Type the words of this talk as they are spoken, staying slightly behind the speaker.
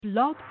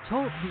Blog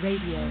Talk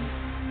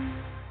Radio.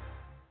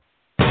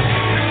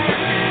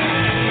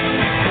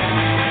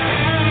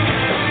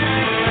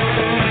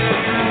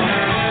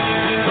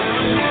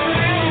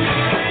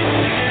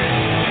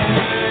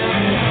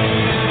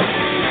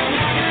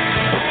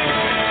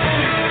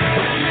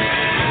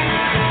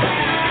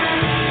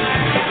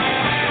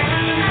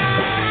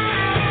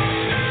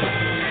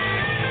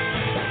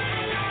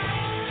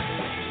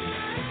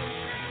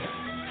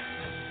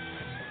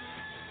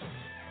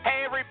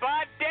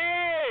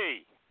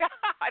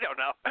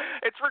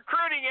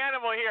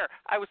 Here.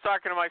 I was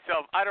talking to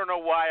myself, I don't know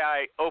why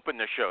I opened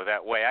the show that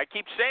way. I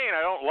keep saying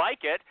I don't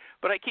like it,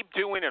 but I keep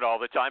doing it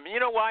all the time. And you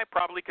know why?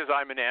 Probably because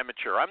I'm an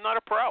amateur. I'm not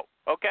a pro,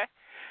 okay?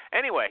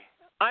 Anyway,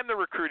 I'm the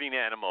recruiting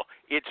animal.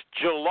 It's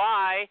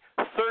July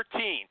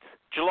 13th,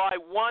 July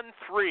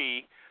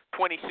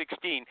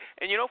 1/3/2016.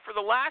 And you know, for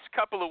the last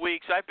couple of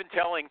weeks, I've been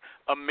telling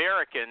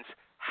Americans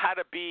how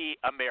to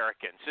be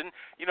Americans. And,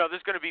 you know,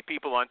 there's going to be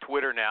people on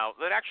Twitter now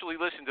that actually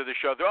listen to the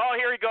show. They're, oh,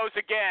 here he goes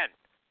again.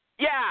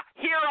 Yeah,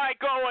 here I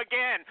go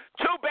again.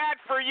 Too bad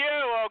for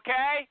you,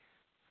 okay?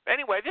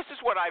 Anyway, this is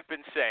what I've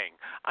been saying.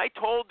 I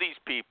told these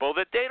people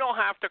that they don't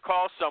have to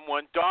call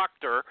someone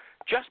doctor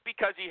just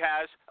because he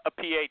has a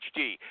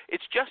PhD.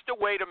 It's just a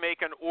way to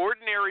make an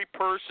ordinary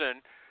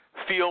person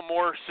feel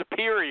more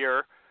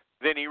superior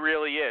than he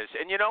really is.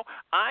 And, you know,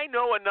 I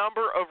know a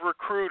number of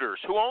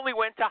recruiters who only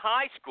went to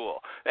high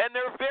school, and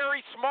they're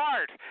very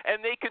smart,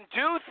 and they can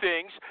do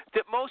things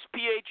that most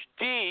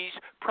PhDs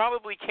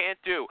probably can't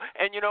do.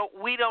 And, you know,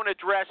 we don't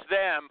address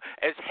them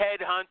as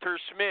Headhunter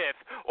Smith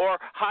or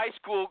high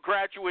school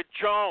graduate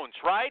Jones,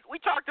 right? We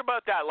talked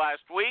about that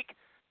last week.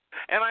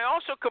 And I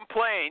also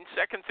complain,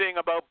 second thing,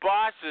 about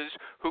bosses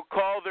who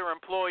call their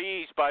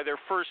employees by their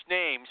first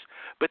names,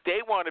 but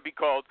they want to be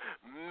called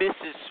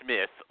Mrs.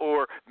 Smith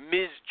or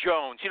Ms.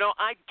 Jones. You know,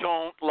 I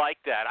don't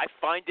like that. I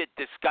find it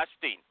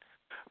disgusting.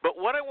 But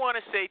what I want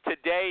to say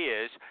today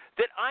is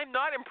that I'm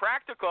not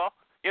impractical.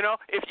 You know,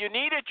 if you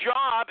need a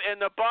job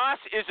and the boss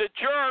is a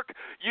jerk,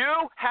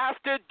 you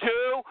have to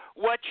do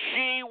what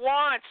she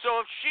wants.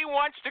 So if she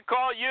wants to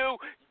call you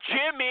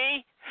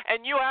Jimmy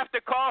and you have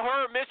to call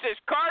her Mrs.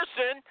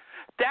 Carson,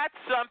 that's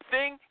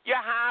something you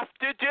have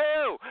to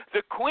do.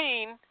 The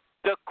Queen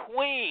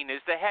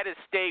is the head of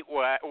state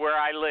where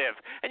I live.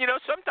 And, you know,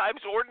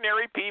 sometimes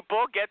ordinary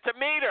people get to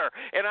meet her.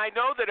 And I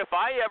know that if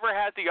I ever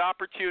had the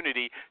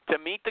opportunity to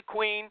meet the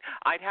Queen,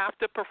 I'd have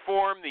to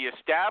perform the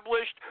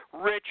established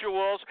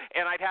rituals,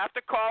 and I'd have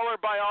to call her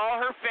by all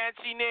her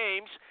fancy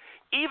names,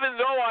 even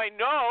though I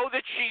know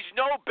that she's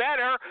no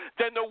better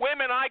than the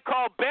women I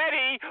call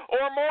Betty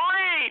or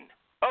Maureen.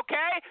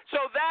 Okay?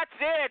 So that's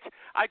it.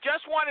 I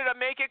just wanted to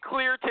make it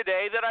clear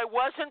today that I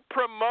wasn't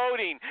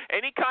promoting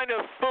any kind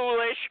of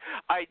foolish,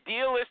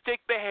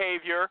 idealistic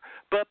behavior,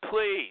 but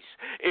please,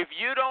 if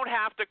you don't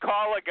have to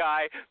call a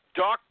guy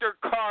Dr.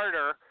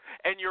 Carter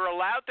and you're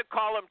allowed to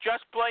call him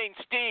just plain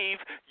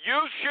Steve, you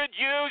should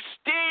use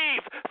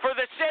Steve for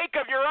the sake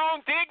of your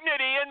own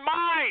dignity and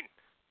mine.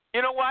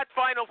 You know what?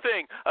 Final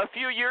thing. A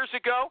few years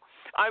ago,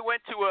 I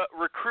went to a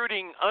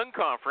recruiting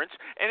unconference,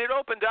 and it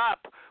opened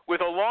up with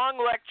a long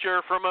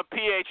lecture from a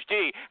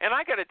PhD. And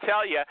I got to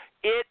tell you,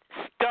 it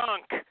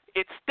stunk.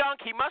 It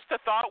stunk. He must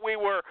have thought we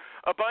were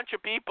a bunch of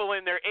people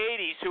in their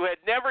 80s who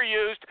had never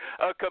used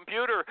a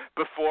computer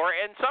before.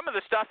 And some of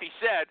the stuff he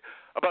said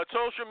about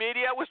social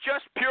media was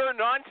just pure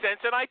nonsense.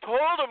 And I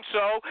told him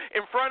so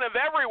in front of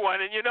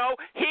everyone. And, you know,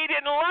 he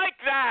didn't like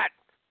that.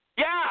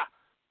 Yeah.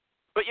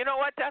 But you know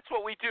what? That's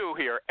what we do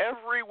here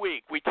every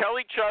week. We tell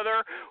each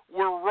other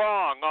we're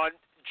wrong on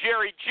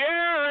Jerry,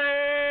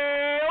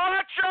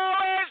 what show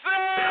is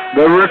this?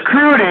 The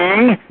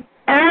Recruiting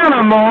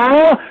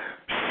Animal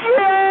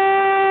Show!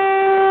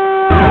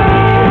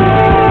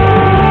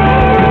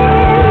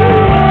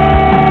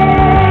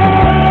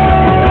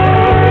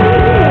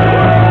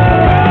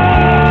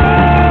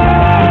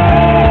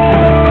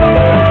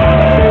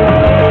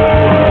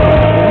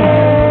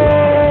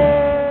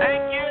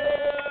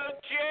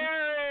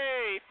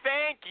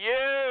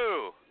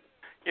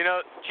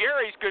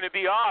 Going to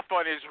be off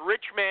on his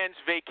rich man's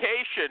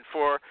vacation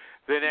for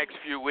the next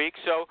few weeks,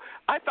 so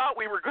I thought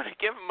we were going to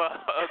give him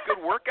a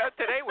good workout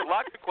today with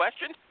lots of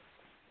questions.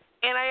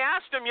 And I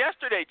asked him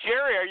yesterday,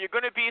 Jerry, are you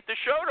going to be at the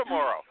show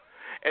tomorrow?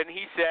 And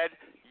he said,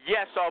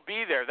 yes, I'll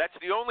be there. That's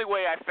the only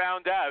way I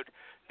found out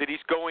that he's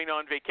going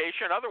on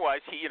vacation.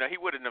 Otherwise, he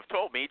wouldn't have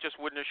told me. He just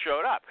wouldn't have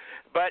showed up.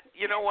 But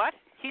you know what?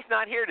 He's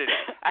not here today.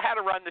 I had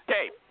to run the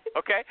tape.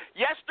 Okay?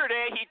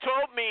 Yesterday he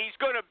told me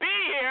he's going to be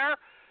here,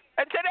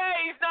 and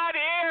today he's not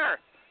here.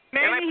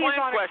 Maybe and I he's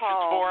planned on questions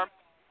a call. for him.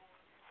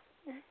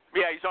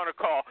 Yeah, he's on a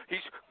call.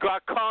 He's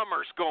got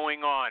commerce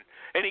going on,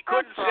 and he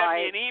couldn't send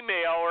me an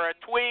email or a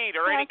tweet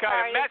or any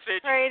kind of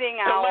message to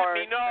let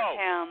me know.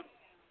 Him.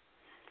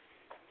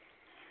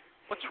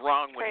 What's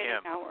wrong with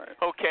him? Hours.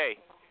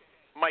 Okay,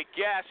 my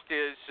guest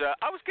is.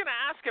 I was going to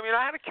ask him. You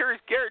know, I had a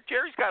curious.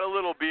 Jerry's got a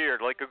little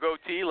beard, like a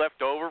goatee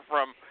left over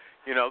from,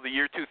 you know, the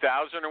year 2000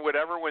 or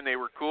whatever when they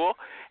were cool.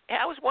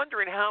 And I was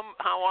wondering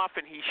how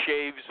often he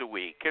shaves a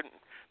week. And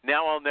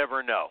Now I'll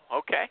never know.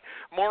 Okay,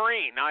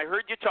 Maureen, I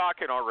heard you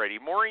talking already.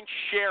 Maureen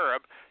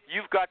Sherab,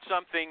 you've got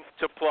something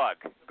to plug.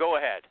 Go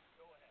ahead.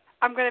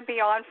 I'm going to be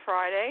on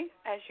Friday,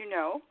 as you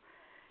know,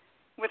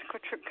 with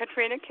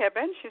Katrina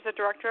Kibben. She's the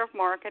Director of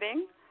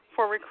Marketing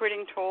for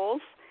Recruiting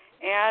Tools,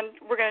 and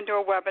we're going to do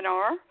a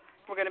webinar.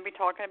 We're going to be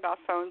talking about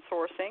phone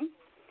sourcing,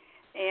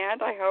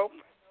 and I hope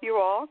you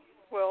all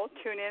will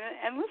tune in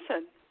and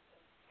listen.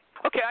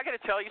 Okay, I got to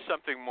tell you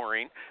something,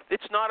 Maureen.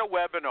 It's not a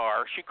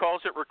webinar. She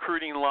calls it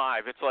Recruiting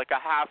Live. It's like a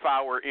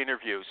half-hour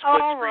interview,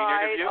 split-screen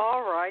interview.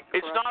 All right.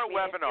 It's not a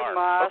webinar,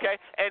 okay?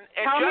 And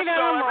Tell just me that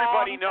so I'm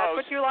everybody wrong. knows,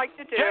 That's what you like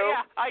to do.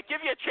 Yeah, I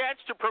give you a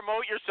chance to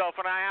promote yourself,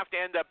 and I have to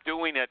end up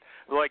doing it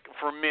like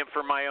for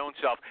my own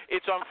self.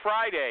 It's on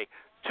Friday,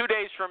 2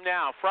 days from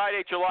now,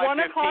 Friday, July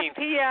 15th, 1 o'clock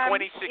p.m.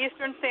 26.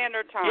 Eastern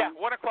Standard Time. Yeah,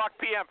 1 o'clock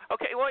p.m.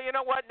 Okay, well, you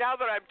know what? Now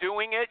that I'm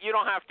doing it, you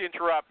don't have to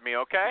interrupt me,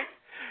 okay?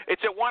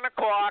 It's at 1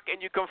 o'clock,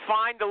 and you can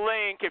find the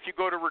link if you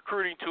go to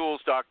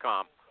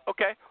recruitingtools.com,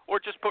 okay? Or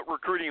just put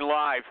Recruiting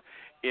Live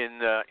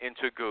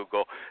into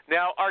Google.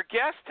 Now, our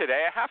guest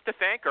today, I have to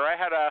thank her. I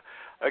had a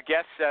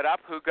guest set up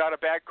who got a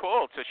bad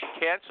cold, so she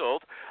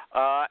canceled.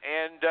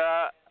 And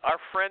our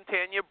friend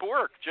Tanya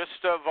Bourque just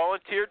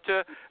volunteered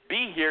to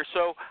be here,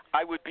 so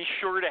I would be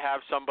sure to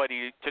have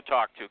somebody to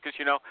talk to because,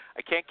 you know,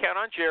 I can't count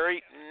on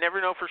Jerry. Never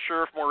know for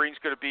sure if Maureen's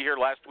going to be here.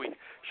 Last week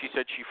she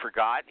said she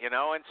forgot, you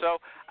know, and so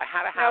I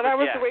had to have that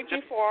was guest. the week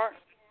before.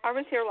 I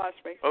was here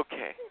last week.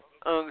 Okay.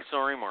 Oh,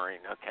 sorry,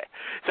 Maureen. Okay.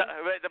 So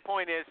but the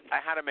point is, I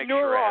had to make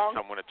You're sure wrong. I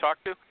had someone to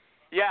talk to.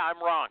 Yeah, I'm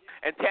wrong.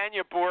 And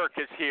Tanya Bourque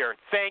is here.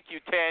 Thank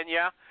you,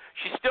 Tanya.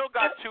 She's still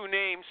got two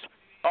names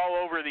all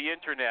over the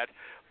internet,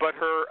 but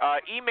her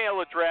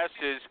email address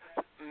is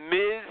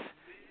Ms.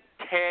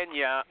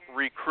 Tanya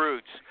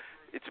Recruits.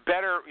 It's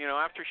better, you know,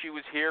 after she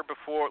was here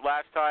before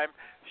last time,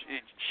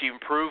 she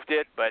improved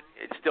it, but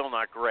it's still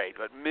not great.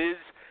 But Ms.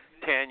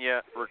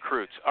 Tanya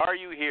Recruits. Are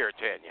you here,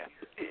 Tanya?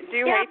 Do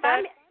you hate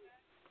that?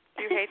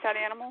 Do you hate that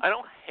animal? I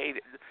don't hate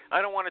it.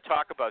 I don't want to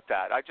talk about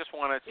that. I just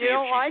want to see You if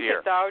don't she's like here.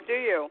 it, though, do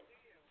you?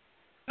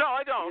 No,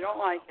 I don't. You don't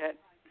like it.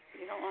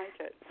 You don't like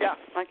it. Yeah.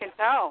 I can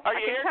tell. Are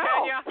you here,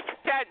 Tanya?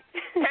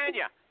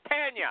 Tanya. Yep,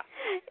 Tanya.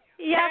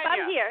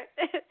 I'm here.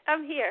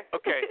 I'm here.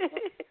 Okay,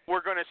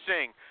 we're going to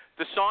sing.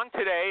 The song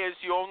today is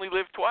You Only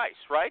Live Twice,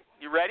 right?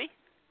 You ready?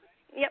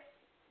 Yep.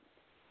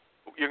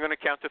 You're going to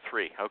count to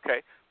three,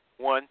 okay?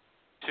 1,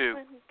 2,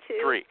 1, 2,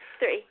 3.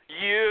 3.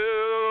 You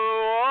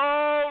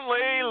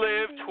only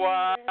live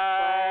twice,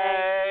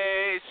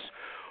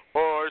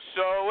 or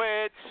so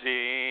it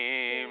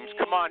seems.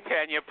 Come on,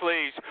 Tanya,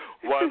 please.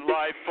 One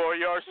life for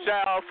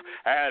yourself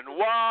and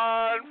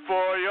one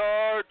for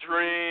your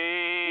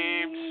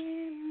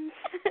dreams.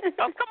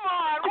 Oh, come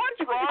on.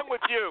 What's wrong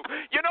with you?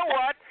 You know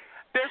what?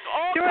 There's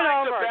all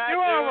kinds of bad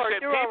news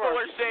that people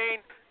are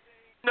saying.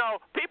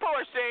 No, people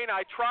are saying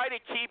I try to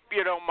keep,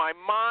 you know, my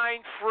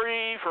mind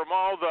free from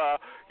all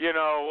the, you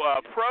know,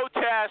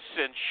 protests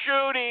and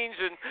shootings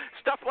and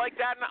stuff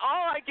like that. And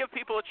I give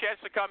people a chance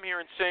to come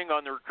here and sing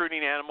on the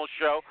Recruiting Animal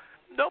Show.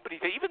 Nobody,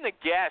 even the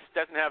guest,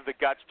 doesn't have the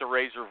guts to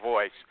raise her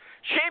voice.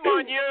 Shame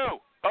on you,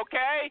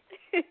 okay?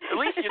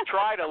 At least you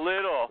tried a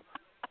little.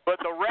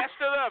 But the rest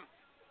of them,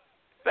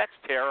 that's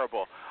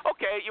terrible.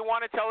 Okay, you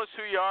want to tell us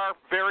who you are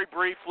very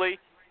briefly?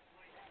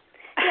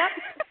 Yep.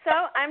 So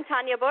I'm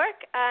Tanya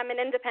Bourque. I'm an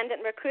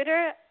independent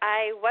recruiter.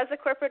 I was a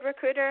corporate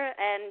recruiter,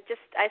 and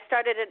I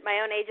started at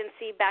my own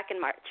agency back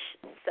in March.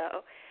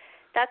 So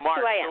that's who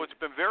I am. So it's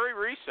been very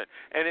recent,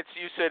 and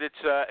you said it's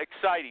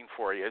exciting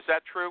for you. Is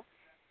that true?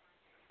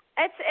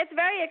 It's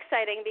very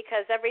exciting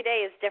because every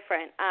day is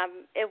different.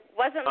 It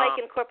wasn't like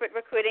in corporate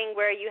recruiting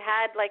where you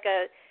had like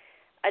a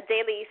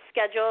daily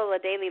schedule, a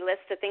daily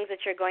list of things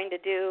that you're going to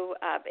do.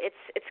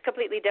 It's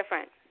completely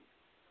different.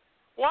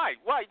 Why?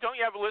 Don't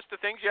you have a list of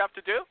things you have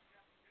to do?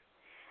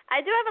 I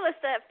do have a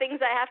list of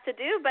things I have to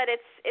do, but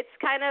it's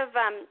kind of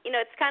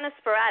it's kind of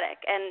sporadic.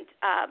 And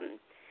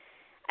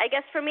I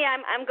guess for me,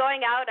 I'm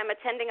going out. I'm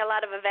attending a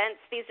lot of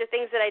events. These are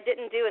things that I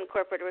didn't do in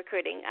corporate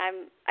recruiting.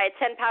 I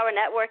attend Power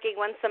Networking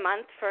once a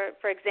month, for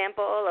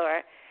example,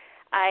 or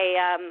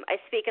I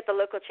speak at the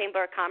local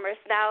Chamber of Commerce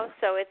now.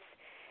 So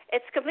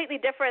it's completely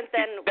different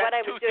than what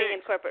I was doing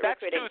in corporate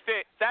recruiting.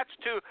 That's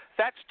two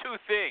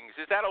things.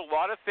 Is that a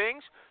lot of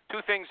things? 2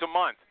 things a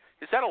month.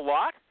 Is that a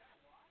lot?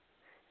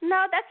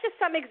 No, that's just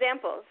some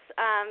examples.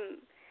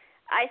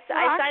 I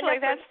signed up.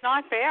 That's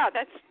not bad.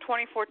 That's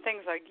 24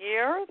 things a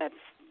year. That's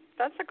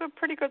a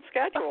pretty good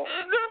schedule.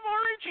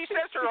 Maureen, she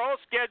says her whole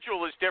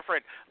schedule is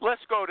different.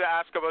 Let's go to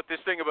ask about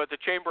this thing about the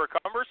Chamber of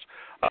Commerce.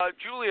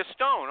 Julia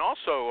Stone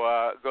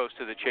also goes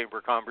to the Chamber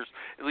of Commerce.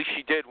 At least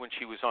she did when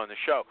she was on the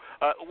show.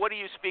 What do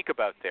you speak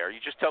about there? You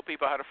just tell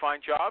people how to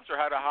find jobs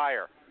or how to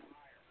hire?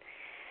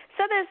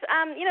 So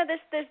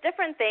there's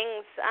different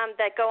things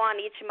that go on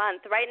each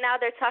month. Right now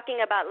they're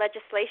talking about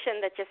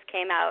legislation that just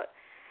came out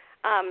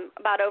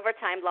about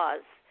overtime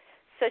laws.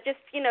 So just,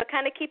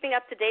 kind of keeping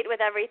up to date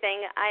with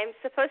everything. I'm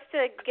supposed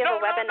to give a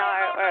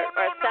webinar or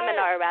a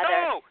seminar, rather.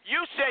 No,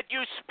 you said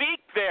you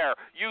speak there.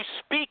 Do you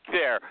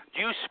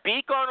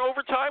speak on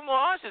overtime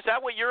laws? Is that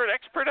what you're an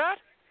expert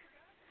at?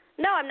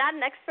 No, I'm not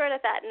an expert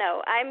at that,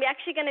 no. I'm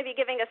actually going to be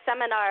giving a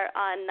seminar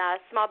on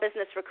small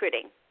business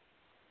recruiting.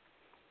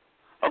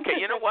 Okay,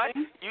 you know what?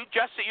 You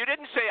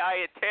didn't say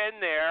I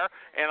attend there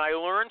and I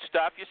learn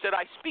stuff. You said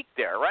I speak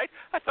there, right?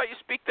 I thought you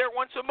speak there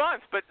once a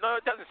month, but no,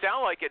 it doesn't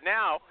sound like it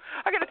now.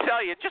 I got to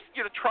tell you, just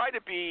try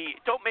to be.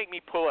 Don't make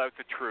me pull out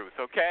the truth,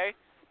 okay?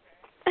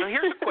 Now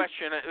here's a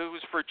question. It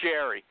was for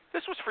Jerry.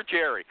 This was for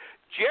Jerry.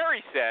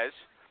 Jerry says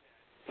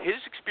his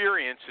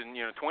experience in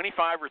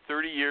 25 or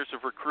 30 years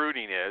of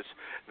recruiting is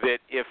that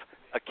if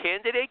a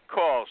candidate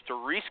calls to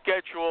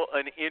reschedule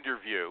an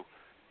interview,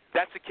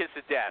 that's a kiss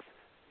of death.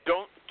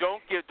 Don't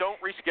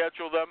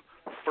reschedule them.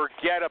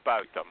 Forget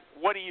about them.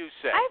 What do you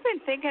say? I've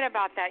been thinking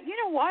about that. You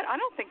know what? I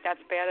don't think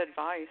that's bad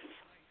advice.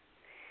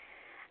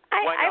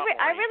 Why not,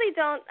 I really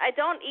don't. I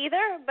don't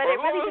either. But it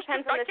really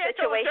depends on the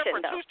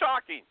situation, though. Who's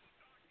talking?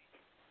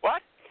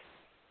 What?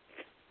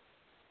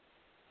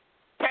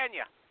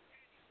 Tanya.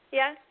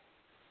 Yeah.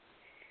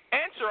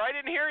 Answer. I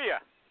didn't hear you.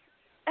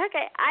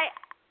 Okay.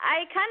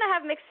 I kind of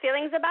have mixed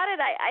feelings about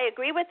it. I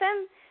agree with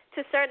him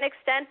to a certain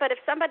extent, but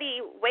if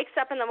somebody wakes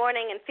up in the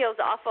morning and feels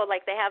awful,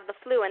 like they have the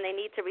flu and they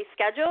need to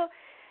reschedule,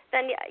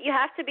 then you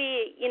have to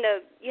be,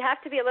 you have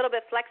to be a little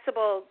bit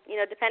flexible,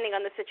 depending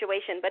on the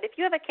situation. But if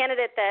you have a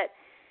candidate that,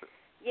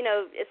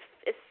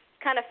 is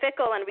kind of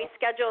fickle and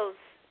reschedules,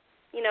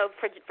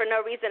 for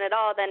no reason at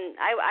all, then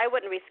I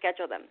wouldn't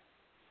reschedule them.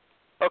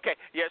 Okay.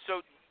 Yeah.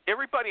 So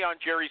everybody on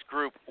Jerry's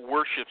group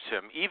worships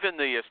him. Even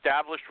the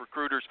established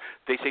recruiters,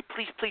 they say,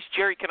 please,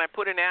 Jerry, can I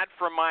put an ad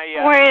for my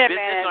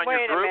business on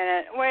your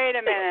group? Wait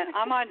a minute.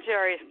 I'm on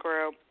Jerry's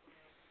group.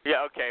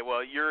 Yeah, okay.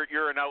 Well,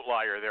 you're an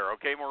outlier there,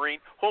 okay, Maureen?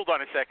 Hold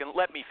on a second.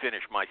 Let me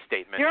finish my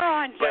statement. You're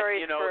on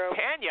Jerry's group.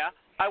 Tanya,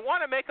 I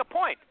want to make a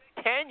point.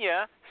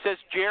 Tanya says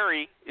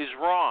Jerry is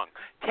wrong.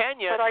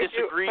 Tanya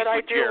disagrees with Jerry. But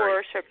I do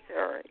worship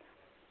Jerry.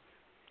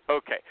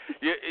 Okay.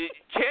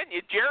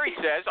 Tanya, Jerry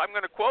says, I'm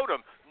going to quote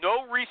him,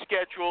 no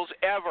reschedules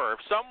ever.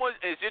 If someone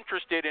is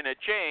interested in a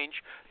change,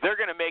 they're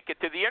going to make it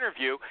to the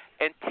interview.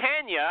 And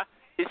Tanya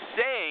is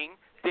saying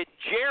that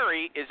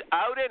Jerry is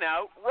out and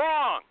out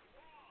wrong.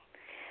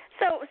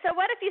 So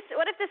what if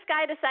this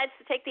guy decides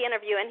to take the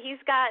interview and he's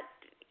got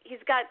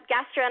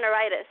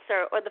gastroenteritis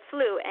or the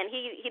flu, and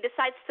he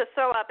decides to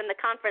throw up in the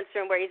conference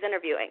room where he's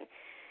interviewing,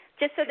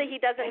 just so that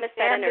he doesn't miss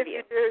that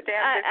interview? If you do,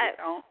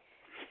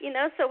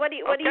 So what do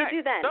you do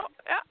then? So,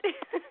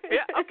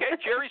 yeah. Okay.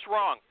 Jerry's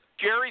wrong.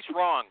 Jerry's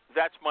wrong.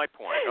 That's my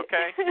point.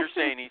 Okay, you're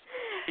saying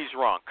he's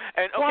wrong.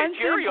 And okay, Once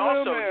Jerry in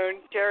also. Blue Moon,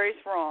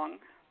 Jerry's wrong.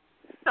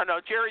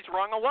 No, Jerry's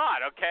wrong a lot.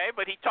 Okay,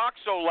 but he talks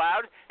so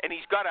loud, and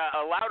he's got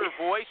a louder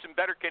voice and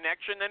better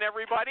connection than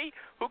everybody.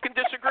 Who can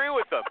disagree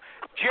with him?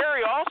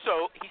 Jerry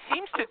also, he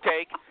seems to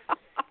take.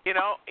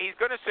 He's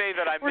going to say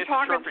that I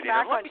misinterpreted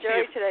him. We're talking smack on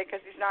Jerry today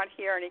because he's not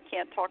here and he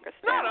can't talk us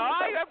down. No,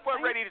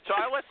 I'm ready to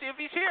talk. Let's see if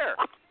he's here.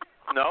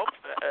 No,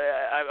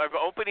 I'm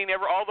opening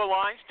all the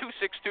lines.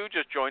 262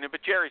 just joined him,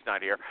 but Jerry's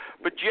not here.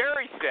 But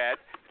Jerry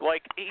said,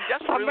 he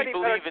doesn't really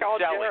believe in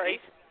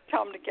selling.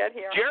 Tell him to get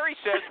here. Jerry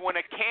says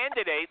when a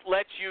candidate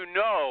lets you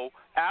know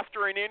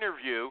after an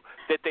interview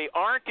that they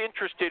aren't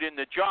interested in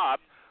the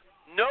job,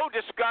 no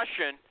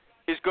discussion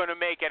is going to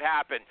make it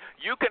happen.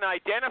 You can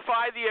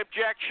identify the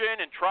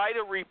objection and try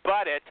to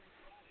rebut it,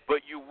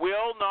 but you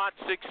will not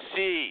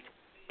succeed.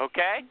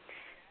 Okay?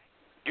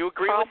 Do you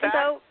agree with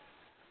that?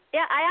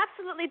 Yeah, I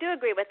absolutely do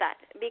agree with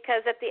that,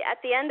 because at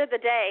the end of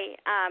the day,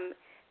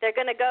 they're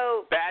going to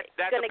go. That's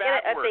a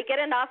bad word. If they get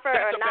an offer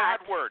or not. That's a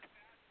bad word.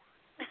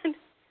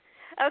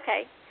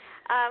 Okay.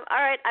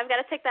 All right, I've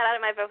got to take that out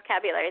of my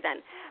vocabulary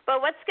then.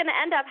 But what's going to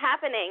end up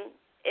happening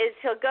is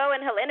he'll go and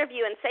he'll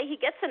interview and say he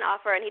gets an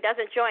offer and he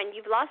doesn't join.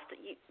 You've lost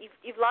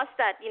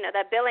that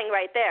that billing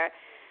right there.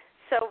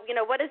 So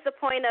what is the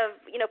point of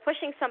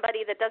pushing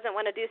somebody that doesn't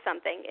want to do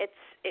something?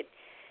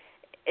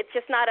 It's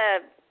just not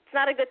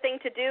a good thing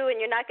to do, and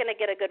you're not going to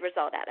get a good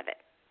result out of it.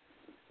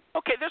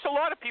 Okay, there's a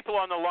lot of people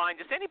on the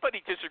line. Does anybody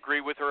disagree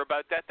with her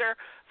about that? There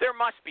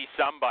must be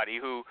somebody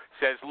who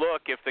says,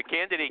 look, if the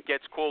candidate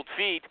gets cold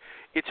feet,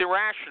 it's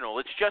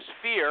irrational. It's just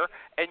fear,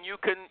 and you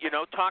can,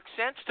 talk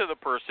sense to the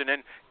person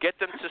and get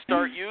them to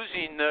start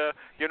using their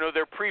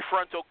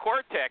prefrontal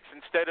cortex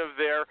instead of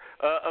their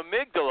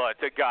amygdala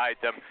to guide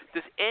them.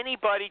 Does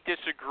anybody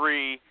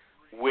disagree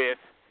with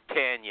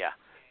Tanya?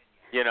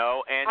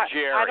 And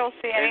Jerry. I don't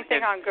see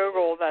anything on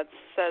Google that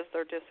says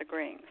they're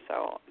disagreeing.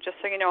 So just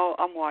so you know,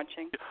 I'm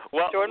watching.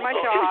 Well, doing my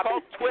job. It's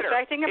called Twitter.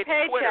 Expecting a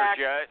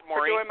paycheck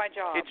for doing my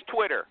job. It's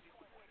Twitter.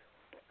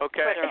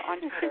 Okay.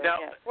 On Twitter. Now,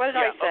 yes. What did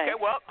I say? Okay.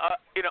 Well,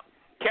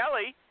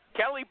 Kelly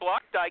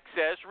Blockdyke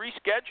says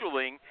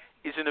rescheduling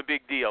isn't a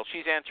big deal.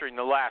 She's answering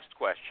the last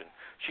question.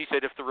 She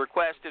said if the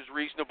request is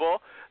reasonable,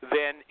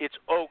 then it's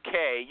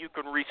okay. You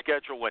can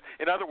reschedule it.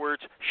 In other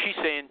words, she's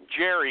saying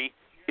Jerry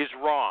is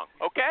wrong.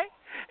 Okay.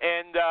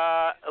 And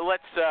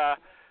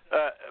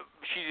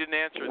she didn't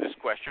answer this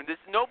question.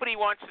 Nobody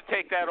wants to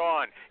take that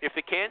on. If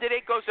the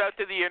candidate goes out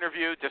to the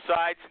interview,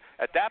 decides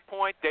at that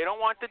point they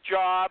don't want the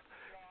job,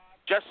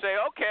 just say,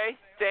 okay,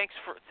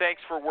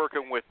 thanks for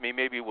working with me.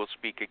 Maybe we'll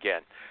speak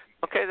again.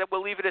 Okay, then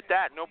we'll leave it at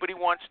that. Nobody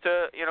wants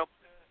to,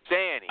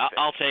 say anything.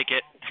 I'll take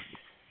it.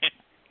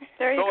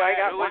 There you go. Ahead. I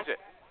got Who one. is it?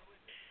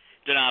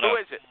 Donato. Who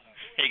is it?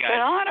 Hey, guys.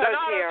 Donato's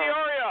Donato here.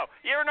 Diorio.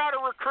 You're not a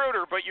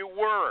recruiter, but you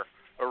were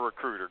a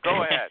recruiter.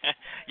 Go ahead.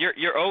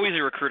 You're always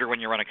a recruiter when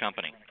you run a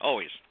company.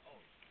 Always.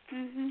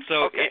 Mm-hmm.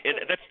 So Okay.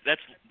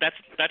 that's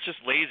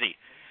just lazy.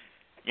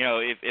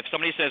 If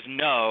somebody says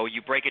no,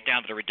 you break it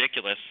down to the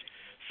ridiculous,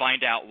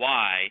 find out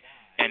why,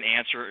 and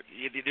answer.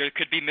 There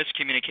could be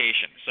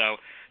miscommunication. So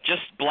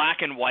just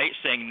black and white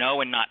saying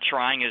no and not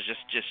trying is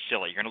just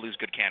silly. You're going to lose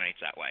good candidates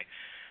that way.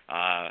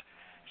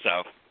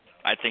 So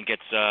I think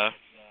it's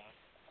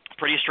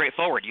pretty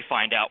straightforward. You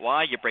find out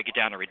why, you break it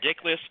down to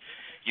ridiculous,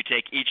 you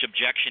take each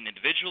objection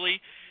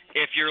individually.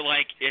 If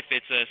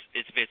it's a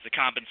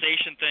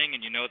compensation thing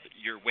and you know that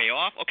you're way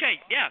off,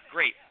 okay, yeah,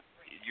 great,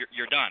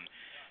 you're done.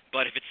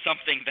 But if it's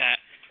something that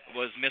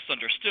was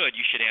misunderstood,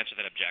 you should answer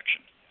that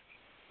objection.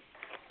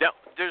 Now,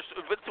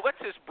 let's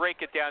just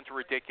break it down to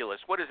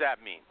ridiculous. What does that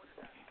mean?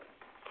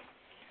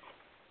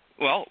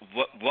 Well,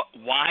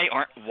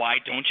 why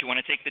don't you want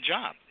to take the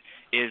job?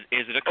 Is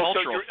it a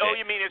cultural fit?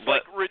 You mean it's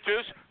like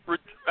reductio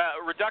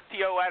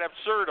ad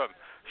absurdum?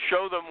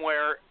 Show them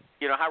where,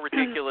 how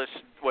ridiculous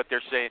what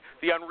they're saying,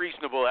 the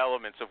unreasonable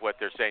elements of what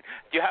they're saying.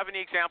 Do you have any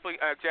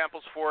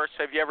examples for us?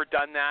 Have you ever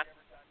done that?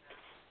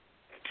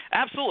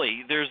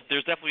 Absolutely. There's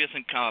definitely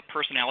some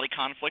personality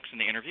conflicts in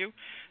the interview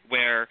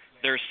where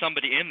there's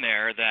somebody in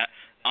there that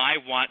I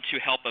want to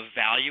help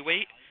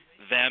evaluate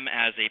them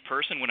as a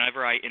person.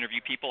 Whenever I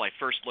interview people, I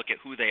first look at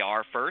who they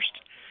are first,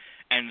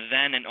 and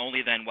then and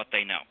only then what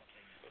they know.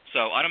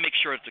 So I want to make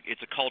sure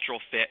it's a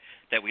cultural fit,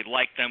 that we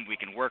like them, we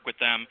can work with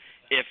them.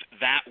 If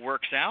that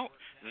works out,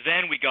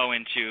 then we go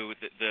into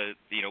the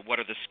what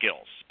are the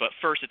skills. But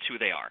first, it's who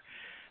they are.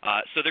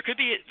 So there could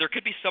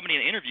be somebody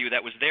in the interview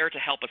that was there to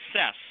help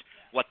assess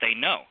what they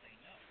know.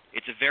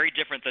 It's a very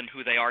different than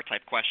who they are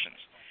type questions.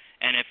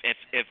 And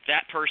if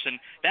that person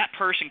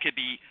could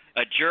be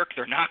a jerk,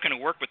 they're not going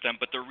to work with them,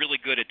 but they're really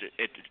good at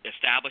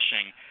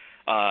establishing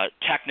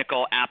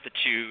technical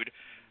aptitude,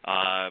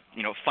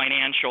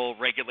 financial,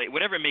 regulate,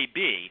 whatever it may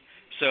be.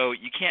 So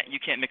you can't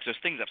mix those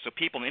things up. So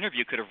people in the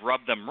interview could have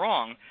rubbed them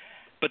wrong,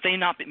 but they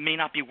may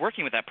not be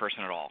working with that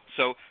person at all.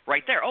 So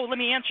right there, let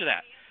me answer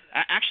that.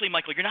 Actually,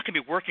 Michael, you're not going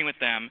to be working with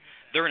them.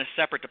 They're in a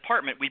separate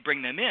department. We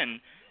bring them in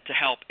to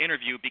help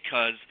interview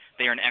because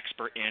they are an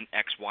expert in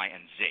X, Y,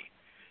 and Z.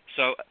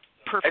 So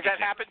perfect. Has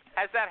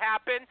that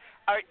happened?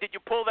 Did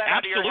you pull that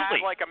Absolutely. out of your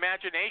head like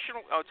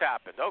imagination? Oh, it's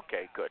happened.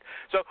 Okay, good.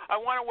 So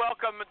I want to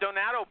welcome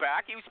Donato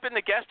back. He's been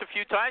the guest a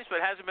few times,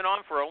 but hasn't been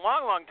on for a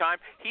long, long time.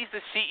 He's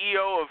the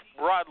CEO of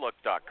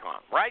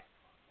BroadLook.com, right?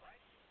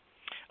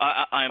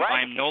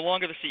 I'm no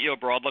longer the CEO of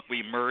BroadLook.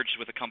 We merged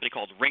with a company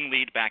called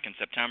Ringlead back in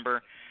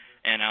September,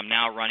 and I'm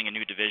now running a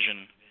new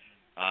division,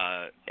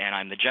 and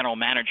I'm the general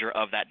manager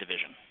of that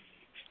division.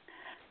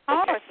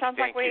 Oh, Okay, it sounds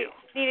like we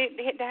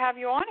needed to have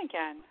you on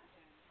again.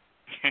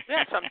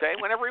 Yeah, someday,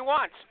 whenever he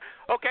wants.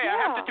 Okay, Yeah. I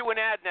have to do an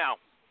ad now.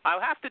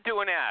 I'll have to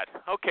do an ad.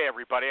 Okay,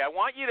 everybody, I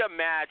want you to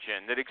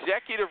imagine that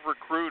executive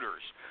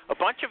recruiters, a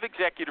bunch of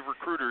executive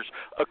recruiters,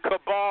 a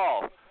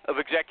cabal of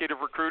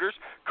executive recruiters,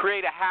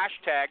 create a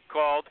hashtag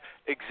called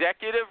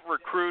Executive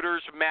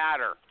Recruiters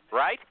Matter,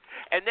 right?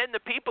 And then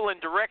the people in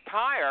direct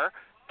hire,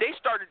 they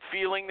started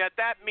feeling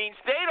that means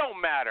they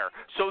don't matter.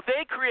 So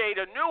they create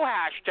a new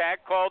hashtag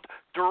called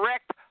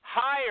Direct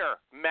Hire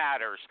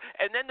Matters.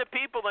 And then the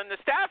people in the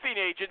staffing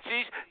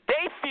agencies,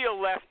 they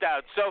feel left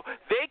out. So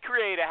they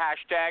create a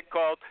hashtag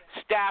called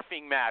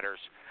Staffing Matters.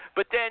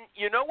 But then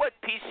you know what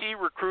PC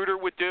Recruiter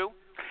would do?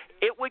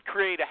 It would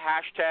create a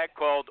hashtag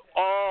called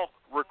All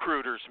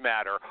Recruiters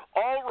Matter.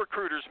 All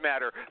Recruiters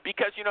Matter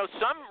because,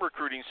 some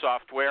recruiting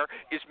software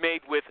is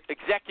made with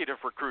executive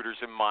recruiters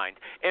in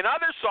mind, and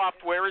other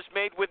software is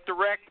made with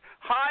direct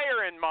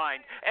hire in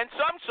mind, and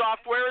some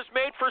software is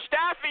made for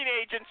staffing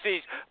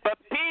agencies. But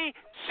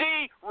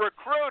PC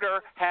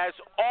Recruiter has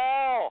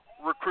all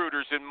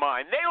recruiters in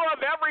mind. They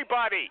love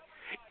everybody,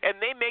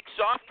 and they make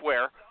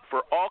software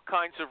for all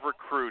kinds of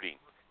recruiting.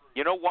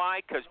 You know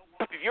why? Because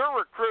if you're a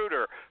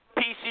recruiter,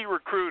 PC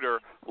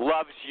Recruiter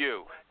loves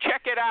you.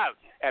 Check it out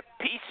at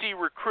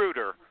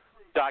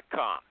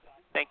PCRecruiter.com.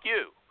 Thank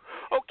you.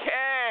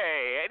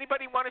 Okay.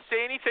 Anybody want to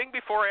say anything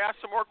before I ask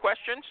some more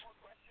questions?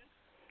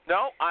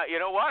 No? You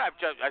know what? I'm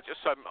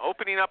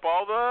opening up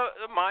all the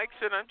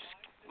mics and I'm just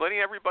letting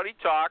everybody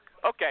talk.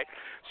 Okay.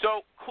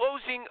 So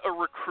closing a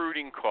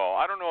recruiting call.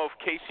 I don't know if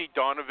Casey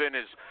Donovan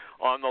is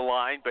on the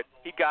line, but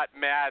he got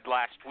mad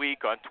last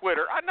week on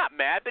Twitter. I'm not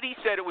mad, but he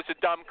said it was a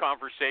dumb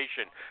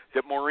conversation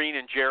that Maureen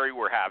and Jerry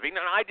were having,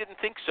 and I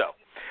didn't think so.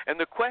 And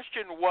the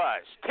question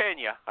was,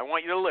 Tanya, I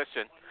want you to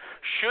listen,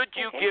 should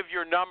you give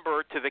your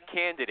number to the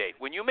candidate?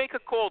 When you make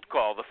a cold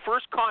call, the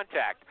first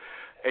contact,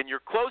 and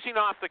you're closing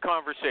off the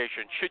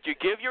conversation, should you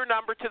give your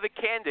number to the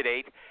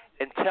candidate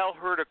and tell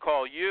her to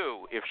call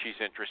you if she's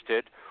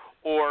interested,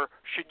 or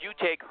should you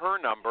take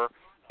her number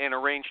and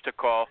arrange to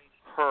call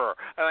her?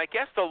 And I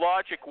guess the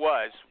logic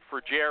was,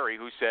 for Jerry,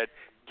 who said,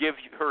 give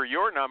her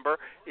your number,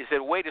 is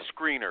a way to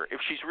screen her.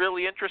 If she's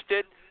really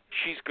interested,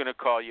 she's going to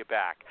call you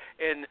back.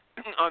 And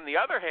on the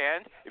other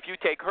hand, if you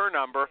take her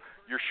number,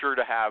 you're sure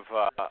to have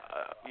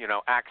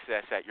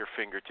access at your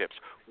fingertips.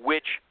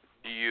 Which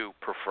do you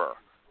prefer?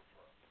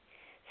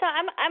 So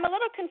I'm a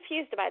little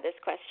confused by this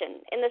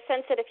question in the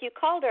sense that if you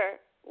called her,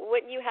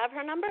 wouldn't you have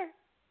her number?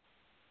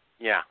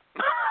 Yeah.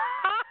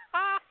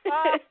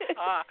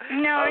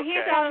 No, okay.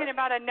 he's talking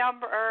about a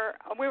number.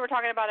 We were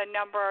talking about a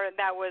number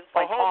that was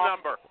like a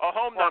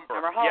home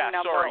number. Yeah,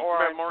 sorry.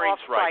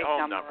 Maureen's right.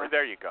 Home number.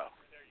 There you go.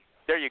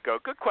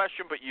 Good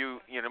question, but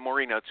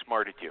Maureen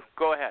outsmarted you.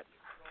 Go ahead.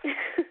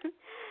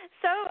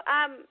 So,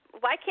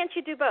 why can't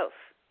you do both?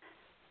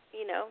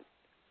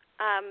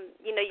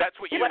 That's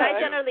what you. What I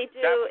generally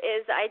do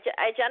is I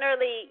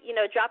generally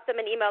drop them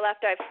an email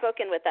after I've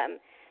spoken with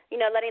them,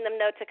 letting them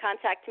know to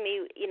contact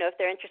me, if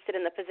they're interested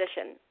in the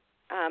position.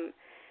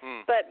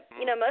 But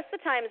most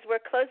of the times we're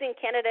closing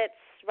candidates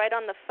right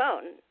on the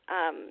phone.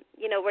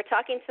 We're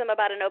talking to them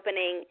about an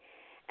opening,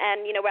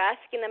 and we're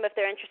asking them if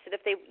they're interested,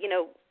 if they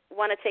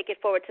want to take it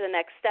forward to the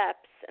next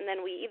steps, and then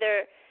we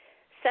either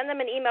send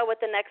them an email with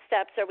the next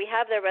steps or we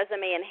have their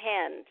resume in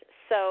hand.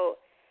 So.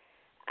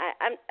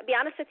 To be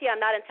honest with you, I'm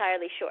not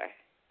entirely sure.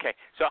 Okay,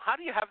 so how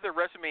do you have their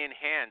resume in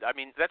hand? I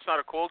mean, that's not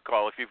a cold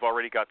call if you've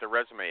already got the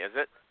resume, is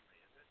it?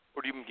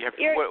 Or do you have?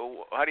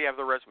 How do you have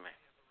the resume?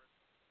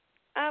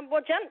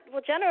 Well,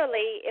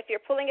 generally, if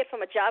you're pulling it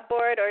from a job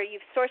board or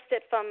you've sourced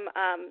it from,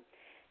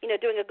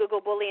 doing a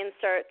Google Boolean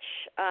search,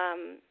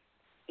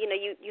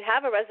 you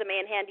have a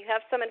resume in hand. You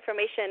have some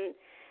information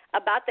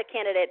about the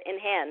candidate in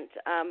hand,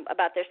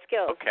 about their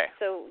skills. Okay.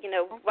 So,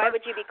 why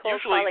would you be cold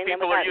calling them without knowing? Usually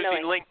people are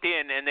using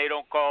LinkedIn and they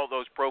don't call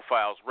those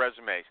profiles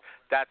resumes.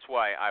 That's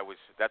why I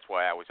was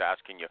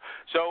asking you.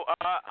 So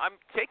I'm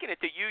taking it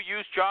that you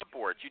use job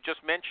boards. You just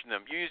mentioned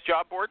them. You use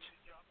job boards?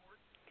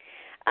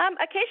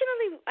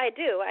 Occasionally I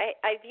do.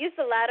 I've used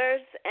the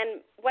ladders, and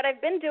what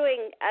I've been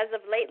doing as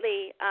of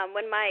lately,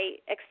 when my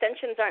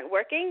extensions aren't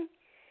working,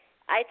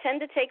 I tend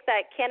to take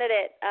that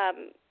candidate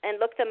and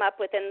look them up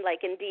within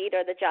like Indeed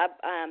or the job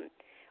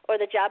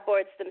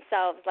boards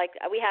themselves. Like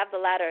we have the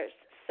ladders,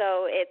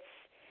 so it's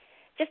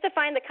just to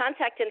find the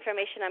contact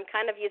information. I'm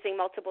kind of using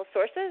multiple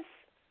sources.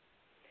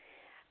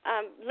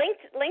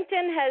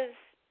 LinkedIn has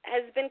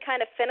been kind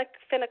of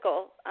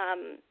finical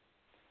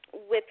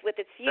with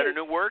its use. Is that a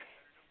new word?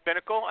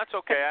 Finical? That's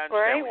okay. I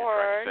understand what you're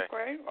trying to say.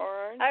 Great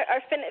word.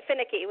 Or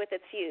finicky with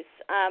its use.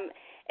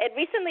 It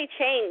recently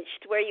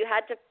changed where you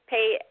had to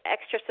pay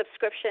extra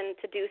subscription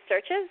to do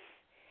searches.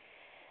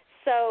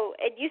 So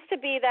it used to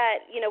be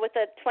that, with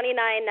a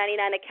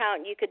 $29.99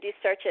 account, you could do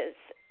searches.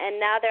 And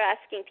now they're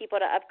asking people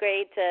to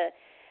upgrade to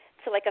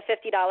like a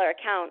 $50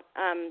 account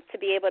to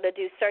be able to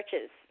do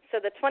searches. So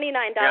the $29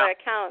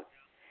 account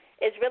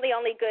is really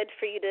only good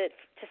for you to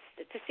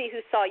see who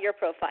saw your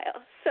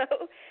profile. So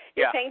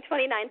you're paying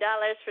 $29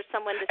 for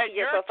someone to see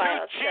your profile.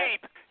 You're too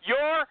cheap.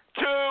 You're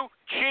too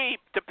cheap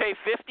to pay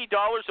 $50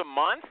 a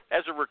month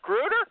as a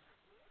recruiter?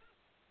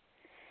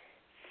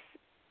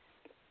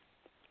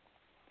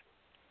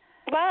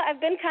 Well,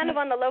 I've been kind of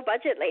on the low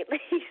budget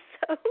lately,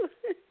 so.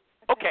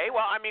 Okay,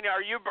 well, I mean,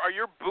 are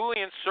your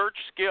Boolean search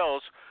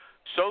skills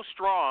so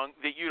strong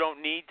that you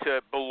don't need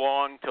to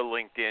belong to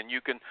LinkedIn?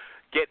 You can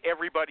get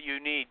everybody you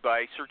need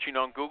by searching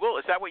on Google.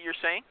 Is that what you're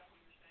saying?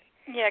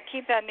 Yeah,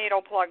 keep that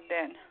needle plugged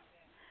in.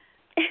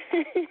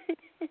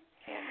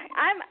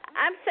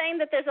 I'm saying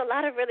that there's a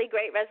lot of really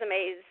great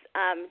resumes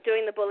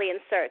doing the Boolean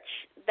search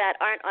that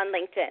aren't on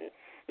LinkedIn.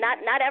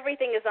 Not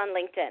everything is on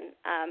LinkedIn,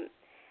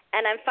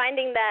 and I'm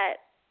finding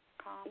that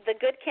the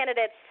good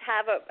candidates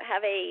have a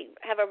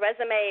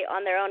resume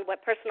on their own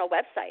personal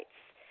websites.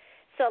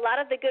 So a lot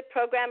of the good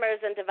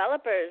programmers and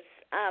developers,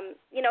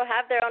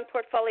 have their own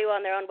portfolio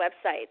on their own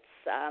websites.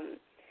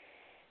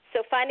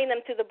 So finding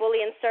them through the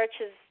Boolean search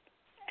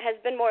has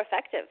been more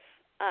effective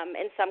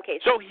in some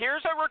cases. So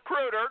here's a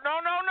recruiter. No.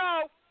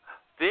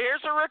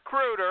 There's a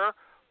recruiter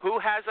who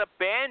has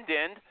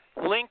abandoned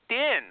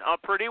LinkedIn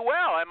pretty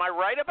well. Am I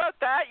right about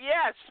that?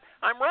 Yes,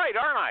 I'm right,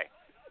 aren't I?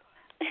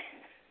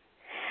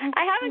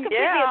 I haven't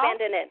completely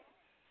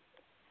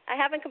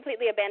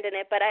abandoned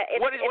it. But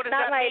it's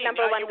not my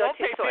number one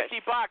go-to source.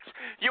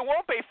 You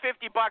won't pay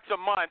 $50 a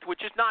month,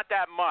 which is not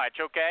that much,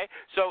 okay?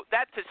 So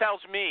that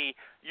tells me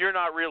you're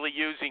not really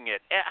using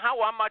it. How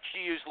much do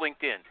you use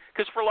LinkedIn?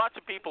 Because for lots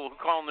of people who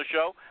call on the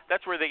show,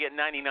 that's where they get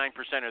 99%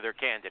 of their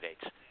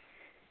candidates.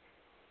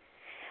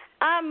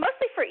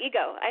 Mostly for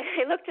ego.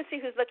 I look to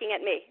see who's looking at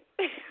me.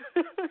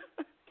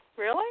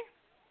 Really?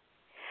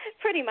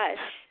 Pretty much.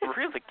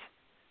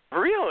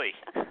 Really?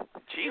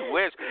 Gee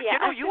whiz.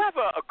 Yeah. You have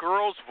a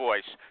girl's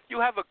voice. You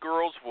have a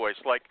girl's voice,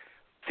 like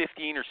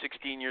 15 or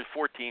 16 years,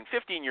 14,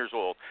 15 years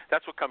old.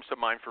 That's what comes to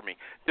mind for me.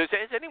 Has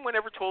anyone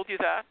ever told you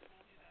that?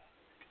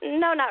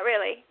 No, not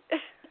really.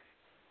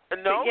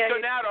 No? Yeah,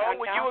 Donato,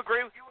 would you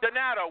agree?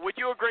 Donato, would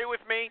you agree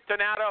with me?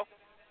 Donato?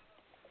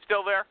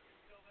 Still there?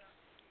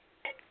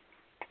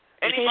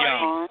 It's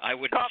young. I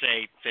wouldn't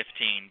say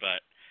 15,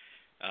 but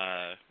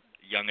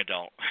young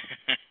adult.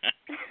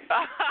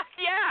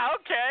 Yeah,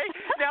 okay.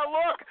 Now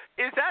look,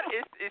 is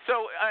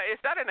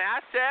that an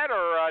asset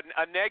or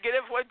a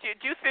negative? What do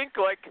you think?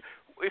 Like,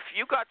 if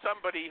you got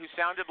somebody who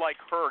sounded like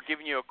her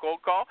giving you a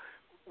cold call,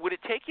 would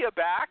it take you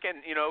aback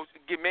and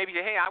maybe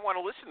hey, I want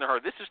to listen to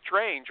her? This is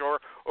strange, or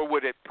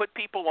would it put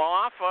people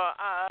off?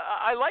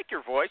 I like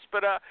your voice,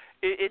 but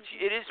it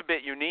is a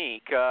bit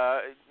unique.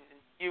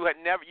 You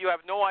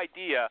have no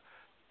idea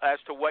as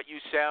to what you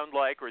sound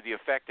like or the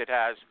effect it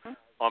has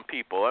on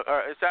people.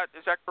 Is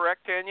that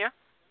correct, Tanya?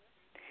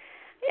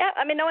 Yeah,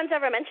 I mean, no one's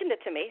ever mentioned it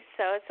to me,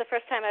 so it's the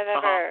first time I've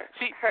ever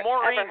heard.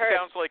 Maureen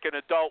sounds like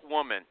an adult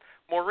woman.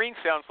 Maureen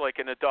sounds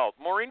like an adult.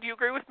 Maureen, do you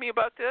agree with me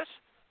about this?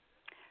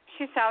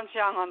 She sounds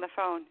young on the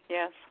phone,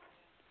 yes.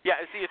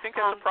 Yeah, do you think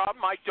that's a problem?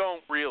 I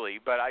don't really,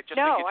 but I just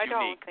think it's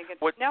unique.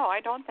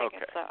 I don't think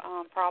it's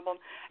a problem.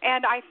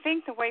 And I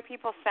think the way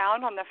people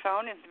sound on the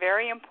phone is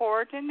very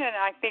important, and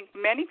I think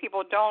many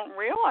people don't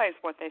realize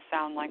what they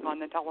sound like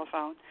on the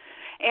telephone.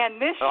 And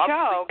this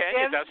show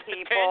gives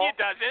people...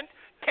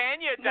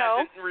 Tanya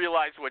doesn't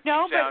realize what she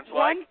sounds like. No, but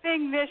one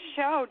thing this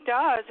show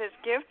does is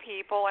give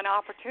people an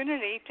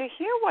opportunity to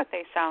hear what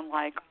they sound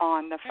like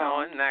on the phone.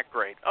 Oh, isn't that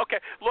great? Okay,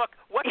 look,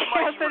 what's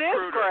Mighty Recruiter? Yes, it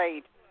is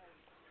great.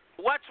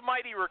 What's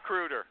Mighty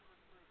Recruiter?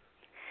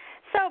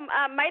 So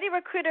Mighty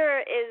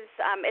Recruiter is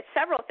it's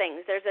several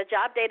things. There's a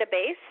job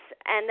database,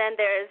 and then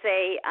there's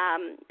a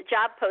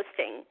job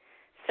posting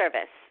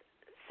service.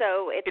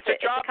 So it's a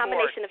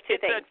combination of two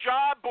things. It's a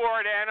job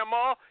board,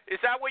 Animal. Is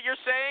that what you're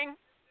saying?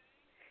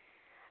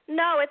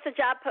 No, it's a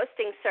job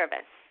posting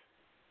service.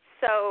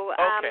 So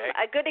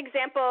a good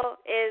example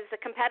is a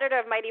competitor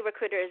of Mighty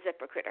Recruiter is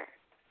ZipRecruiter.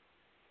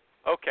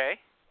 Okay.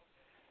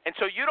 And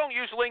so you don't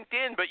use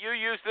LinkedIn, but you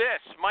use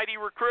this, Mighty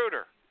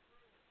Recruiter.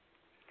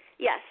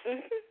 Yes.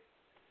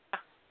 Mm-hmm.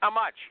 How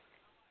much?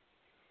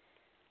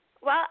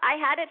 Well, I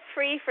had it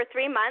free for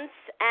 3 months,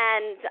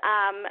 and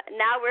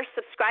now we're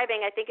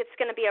subscribing. I think it's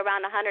going to be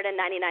around $199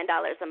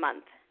 a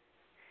month.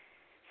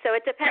 So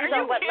it depends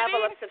on what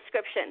level of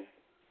subscription.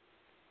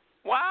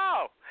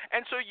 Wow.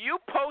 And so you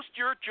post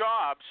your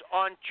jobs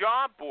on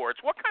job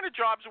boards. What kind of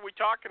jobs are we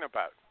talking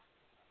about?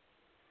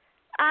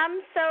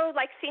 So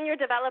like senior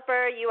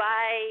developer,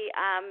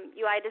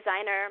 UI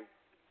designer,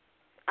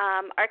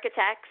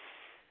 architects,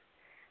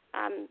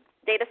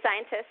 data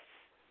scientists.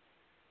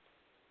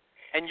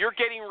 And you're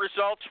getting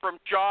results from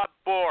job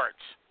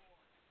boards?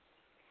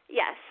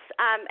 Yes.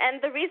 And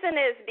the reason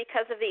is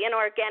because of the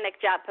inorganic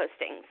job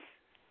postings.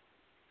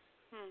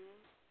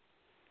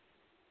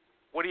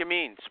 What do you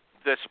mean?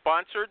 The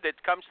sponsored that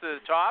comes to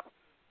the top?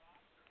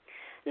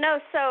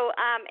 No, so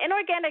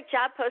inorganic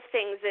job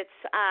postings,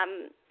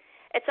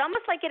 it's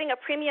almost like getting a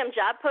premium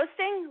job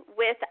posting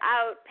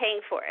without paying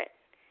for it.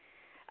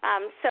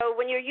 So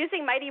when you're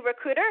using Mighty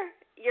Recruiter,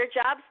 your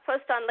jobs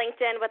post on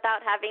LinkedIn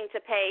without having to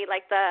pay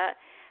like the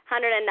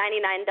 $199.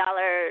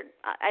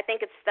 I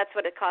think that's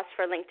what it costs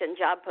for LinkedIn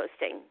job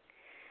posting,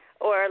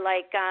 or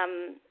like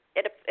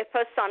it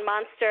posts on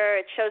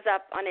Monster. It shows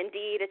up on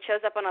Indeed. It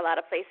shows up on a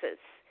lot of places.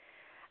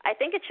 I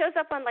think it shows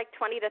up on like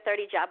 20 to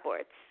 30 job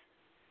boards.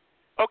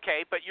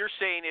 Okay, but you're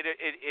saying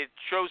it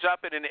shows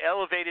up in an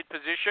elevated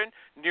position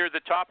near the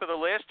top of the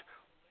list?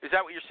 Is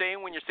that what you're saying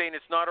when you're saying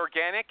it's not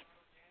organic?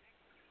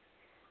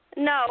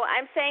 No,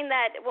 I'm saying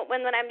that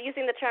when I'm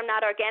using the term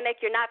not organic,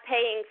 you're not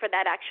paying for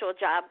that actual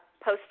job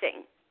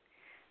posting,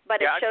 but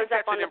it shows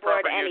up on the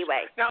board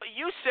anyway. Now,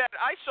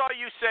 I saw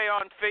you say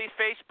on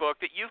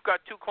Facebook that you've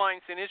got 2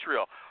 clients in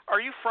Israel.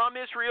 Are you from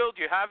Israel? Do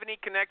you have any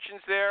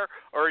connections there?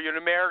 Or are you an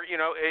American?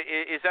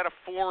 Is that a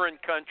foreign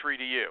country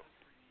to you?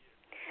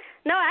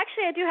 No,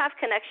 actually, I do have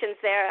connections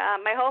there.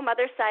 My whole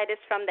mother's side is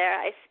from there.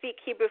 I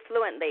speak Hebrew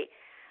fluently.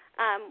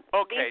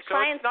 Okay, so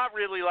it's not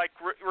really like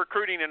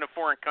recruiting in a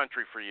foreign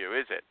country for you,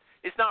 is it?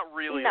 It's not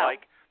really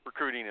like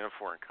recruiting in a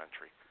foreign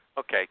country.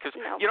 Okay, because,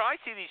 I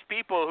see these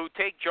people who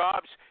take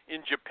jobs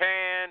in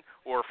Japan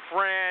or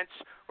France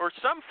or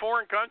some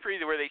foreign country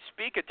where they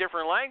speak a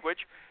different language,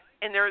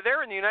 and they're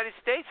there in the United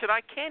States, and I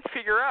can't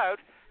figure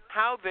out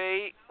how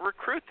they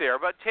recruit there.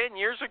 About 10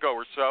 years ago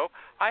or so,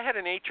 I had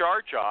an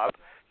HR job,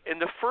 and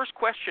the first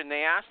question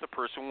they asked the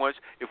person was,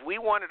 if we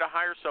wanted to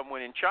hire someone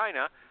in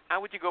China,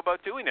 how would you go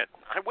about doing it?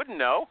 I wouldn't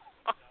know.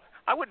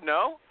 I wouldn't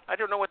know. I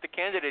don't know what the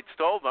candidates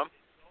told them.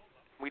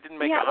 We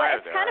didn't make a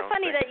hire there. It's kind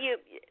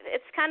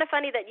of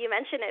funny that you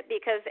mention it,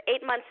 because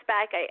 8 months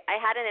back I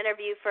had an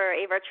interview for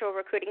a virtual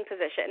recruiting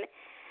position,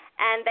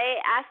 and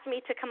they asked me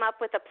to come up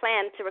with a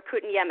plan to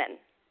recruit in Yemen.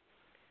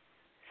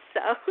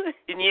 So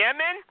in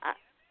Yemen?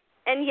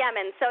 In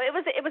Yemen. So it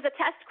was a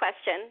test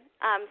question,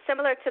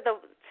 similar to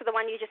the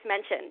one you just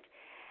mentioned,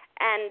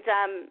 and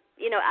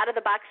out of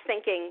the box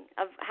thinking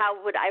of how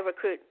would I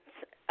recruit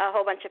a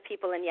whole bunch of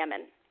people in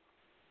Yemen.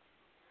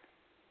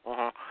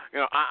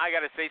 I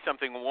got to say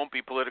something that won't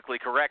be politically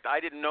correct. I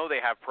didn't know they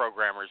have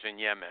programmers in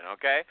Yemen,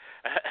 okay?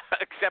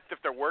 Except if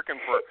they're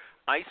working for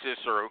ISIS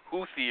or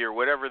Houthi or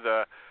whatever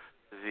the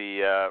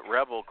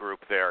rebel group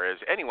there is.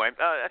 Anyway,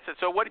 that's it.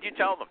 So what did you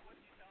tell them?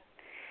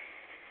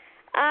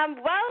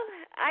 Well,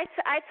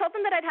 I told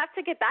them that I'd have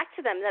to get back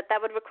to them,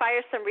 that would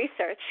require some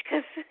research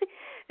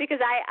because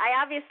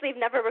I obviously have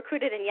never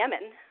recruited in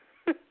Yemen.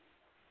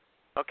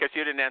 Okay,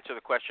 so you didn't answer the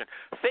question.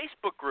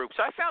 Facebook groups.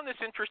 I found this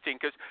interesting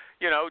because,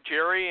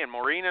 Jerry and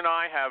Maureen and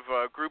I have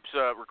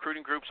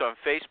recruiting groups on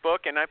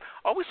Facebook, and I'm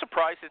always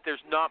surprised that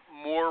there's not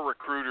more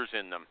recruiters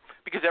in them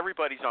because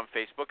everybody's on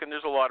Facebook and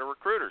there's a lot of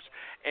recruiters.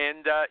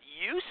 And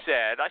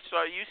I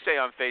saw you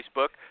say on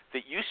Facebook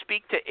that you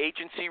speak to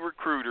agency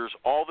recruiters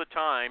all the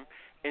time,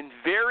 and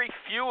very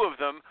few of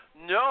them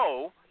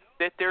know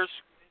that there's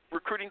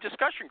recruiting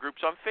discussion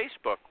groups on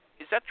Facebook.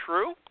 Is that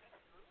true?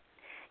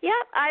 Yeah,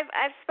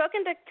 I've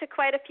spoken to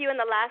quite a few in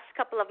the last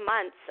couple of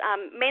months,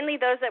 mainly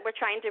those that were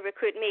trying to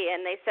recruit me,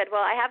 and they said,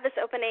 well, I have this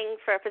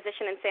opening for a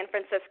position in San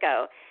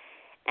Francisco,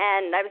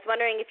 and I was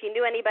wondering if you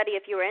knew anybody,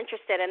 if you were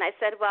interested, and I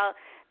said, well,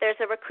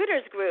 there's a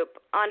recruiters group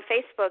on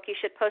Facebook, you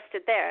should post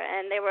it there,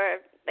 and they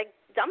were like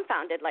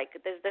dumbfounded, like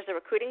there's a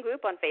recruiting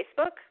group on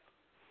Facebook?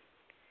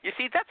 You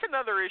see, that's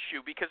another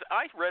issue because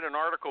I read an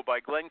article by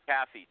Glenn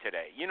Caffey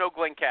today. You know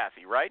Glenn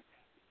Caffey, right?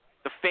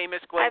 The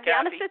famous Glenn Caffey?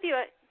 I'll be honest with you,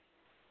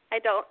 I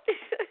don't.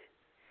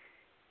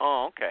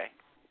 Oh, okay.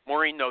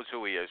 Maureen knows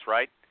who he is,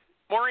 right?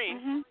 Maureen?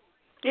 Mm-hmm.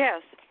 Yes.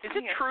 Is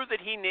it true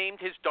that he named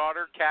his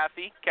daughter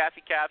Kathy?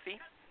 Kathy?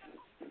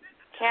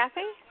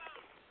 Kathy?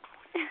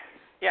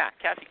 Yeah,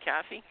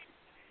 Kathy.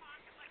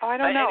 Oh, I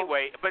don't know.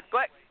 Anyway, but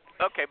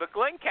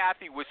Glenn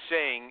Caffey was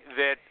saying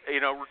that,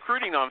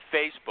 recruiting on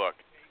Facebook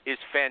is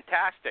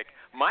fantastic.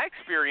 My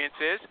experience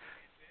is,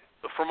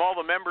 from all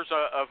the members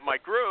of my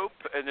group,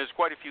 and there's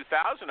quite a few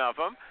thousand of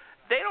them,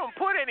 they don't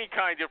put any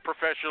kind of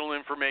professional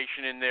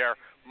information in there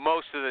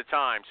most of the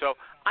time. So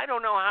I don't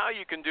know how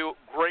you can do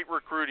great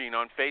recruiting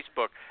on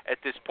Facebook at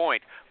this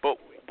point. But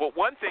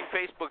one thing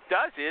Facebook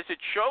does is it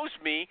shows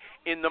me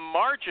in the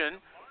margin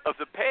of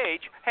the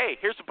page,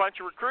 hey, here's a bunch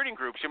of recruiting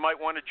groups you might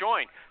want to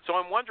join. So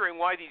I'm wondering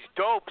why these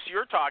dopes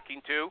you're talking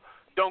to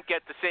don't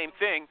get the same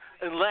thing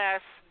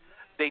unless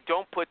they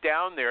don't put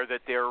down there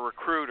that they're a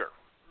recruiter.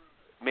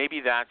 Maybe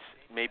that's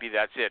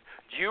it.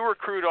 Do you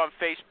recruit on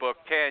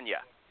Facebook, Tanya?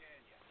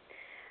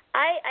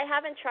 I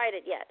haven't tried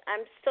it yet.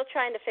 I'm still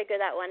trying to figure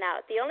that one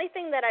out. The only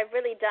thing that I've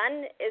really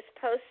done is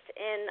post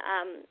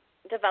in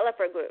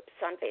developer groups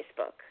on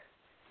Facebook.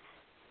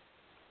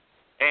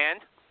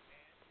 And?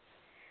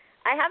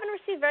 I haven't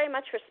received very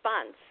much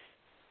response.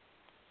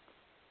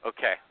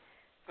 Okay.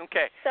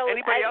 So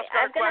anybody else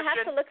got a question? I'm going to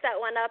have to look that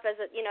one up.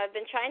 I've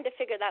been trying to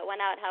figure that one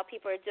out, how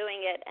people are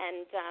doing it,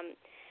 and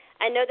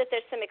I know that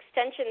there's some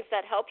extensions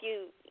that help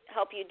you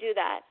do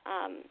that.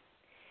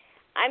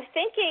 I'm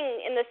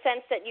thinking in the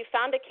sense that you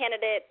found a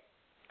candidate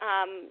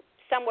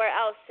somewhere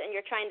else and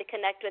you're trying to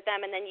connect with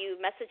them and then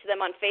you message them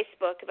on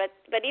Facebook. But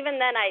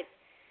even then,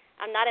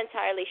 I'm not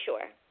entirely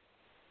sure.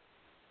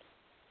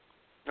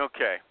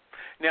 Okay.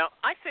 Now,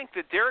 I think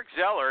that Derek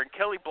Zeller and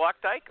Kelly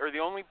Blockdyke are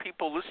the only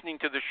people listening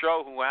to the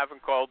show who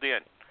haven't called in.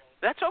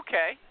 That's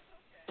okay.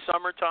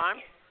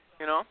 Summertime,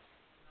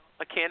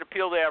 I can't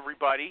appeal to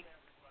everybody.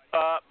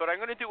 But I'm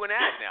going to do an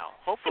ad now.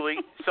 Hopefully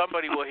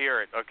somebody will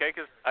hear it, okay,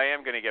 because I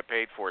am going to get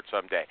paid for it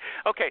someday.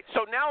 Okay,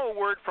 so now a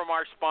word from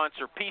our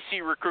sponsor, PC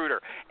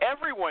Recruiter.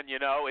 Everyone,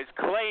 is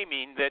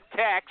claiming that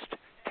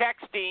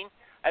texting,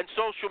 and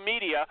social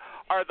media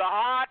are the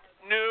hot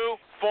new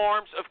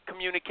forms of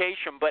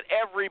communication, but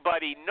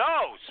everybody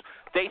knows.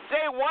 They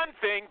say one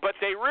thing, but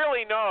they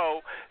really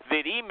know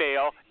that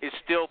email is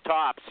still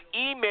tops.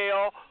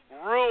 Email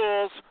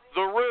rules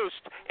the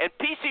roost, and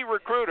PC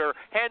Recruiter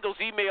handles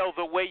email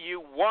the way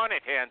you want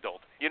it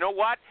handled. You know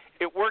what?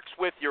 It works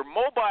with your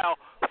mobile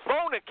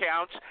phone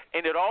accounts,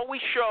 and it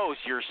always shows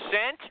your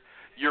sent,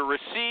 your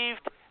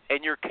received,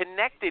 and your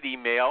connected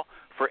email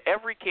for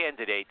every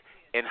candidate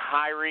and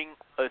hiring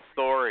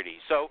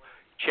authority. So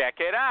check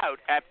it out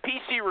at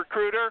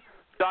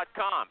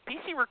PCRecruiter.com.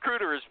 PC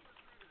Recruiter is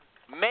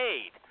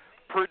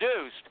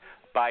produced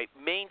by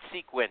Main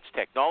Sequence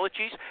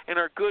Technologies, and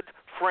our good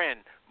friend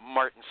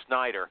Martin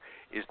Snyder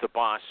is the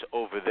boss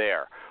over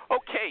there.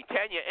 Okay,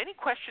 Tanya, any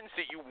questions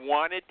that you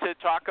wanted to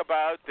talk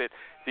about that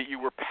you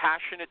were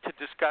passionate to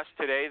discuss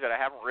today that I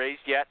haven't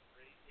raised yet?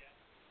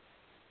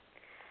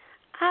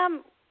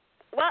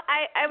 Well,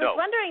 I was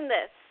wondering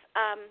this.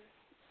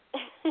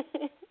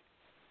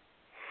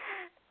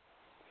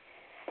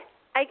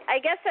 I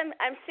guess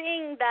I'm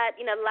seeing that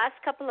the last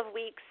couple of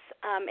weeks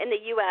in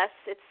the U.S.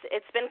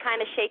 it's been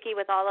kind of shaky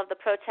with all of the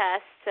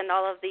protests and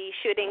all of the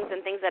shootings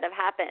and things that have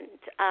happened.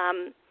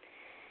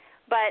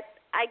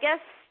 But I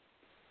guess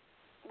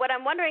what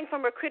I'm wondering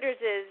from recruiters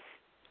is,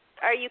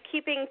 are you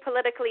keeping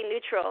politically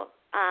neutral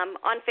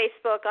on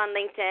Facebook, on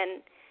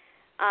LinkedIn?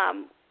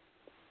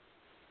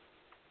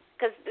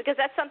 Because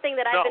that's something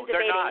that I've been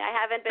debating. Not. I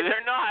haven't been.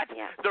 They're not.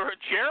 Yeah.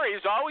 Jerry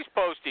is always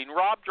posting.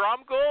 Rob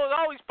Drumgoole is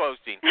always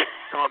posting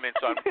comments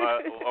on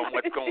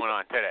what's going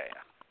on today.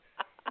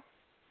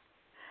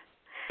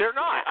 They're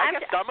not. I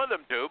guess some of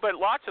them do, but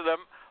lots of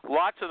them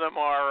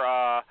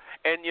are.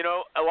 And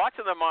lots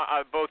of them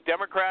are both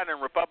Democrat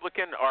and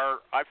Republican are,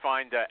 I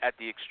find, at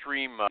the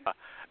extreme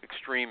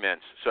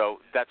ends.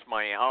 So that's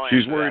my.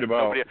 She's worried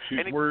about.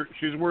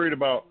 She's worried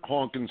about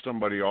honking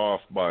somebody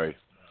off by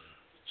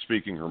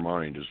speaking her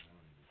mind. Is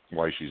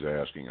why she's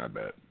asking. I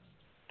bet.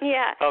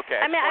 Yeah. Okay.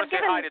 I mean, I've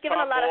given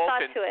a lot of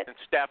thought to it. And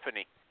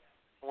Stephanie,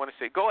 I want to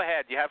say, go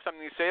ahead. Do you have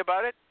something to say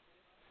about it?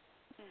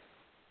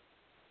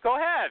 Go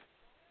ahead.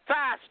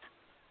 Fast.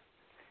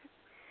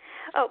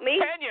 Oh, me?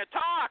 Tanya,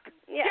 talk.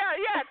 Yeah,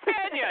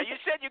 Tanya. You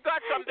said you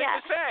got something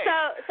to say.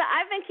 So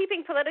I've been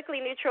keeping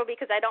politically neutral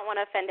because I don't want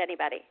to offend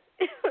anybody.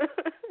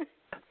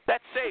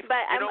 That's safe.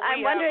 But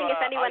I'm wondering if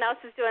anyone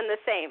else is doing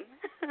the same.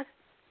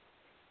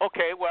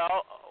 Okay,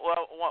 well,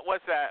 what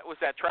was that?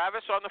 Was that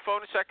Travis on the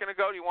phone a second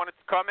ago? Do you want to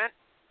comment?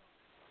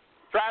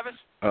 Travis?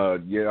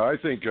 Yeah, I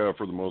think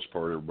for the most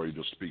part, everybody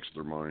just speaks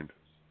their mind.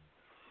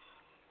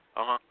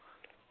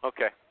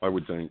 Okay. I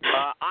would think.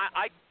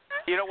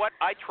 You know what?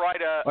 I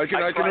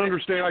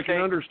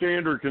can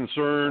understand her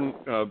concern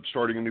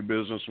starting a new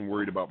business and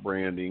worried about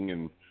branding,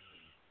 and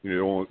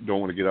don't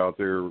want to get out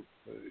there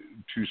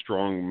too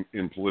strong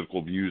in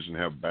political views and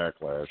have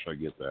backlash. I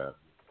get that.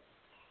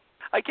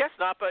 I guess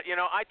not, but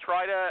I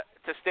try to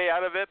stay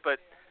out of it, but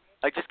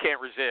I just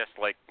can't resist.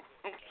 Like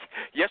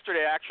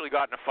yesterday, I actually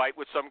got in a fight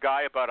with some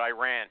guy about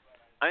Iran.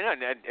 I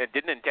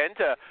didn't intend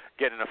to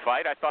get in a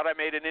fight. I thought I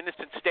made an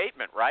innocent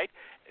statement, right?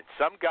 And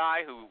some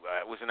guy who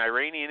was an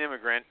Iranian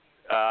immigrant,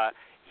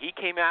 he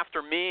came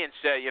after me and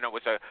said,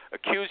 was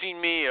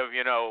accusing me of,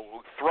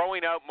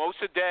 throwing out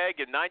Mossadegh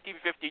in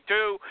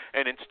 1952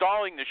 and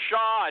installing the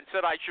Shah, and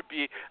said I should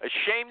be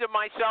ashamed of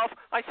myself.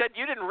 I said,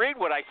 you didn't read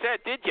what I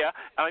said, did you?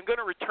 I'm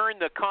going to return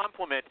the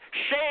compliment.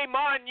 Shame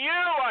on you,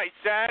 I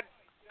said.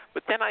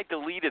 But then I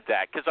deleted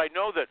that because I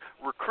know that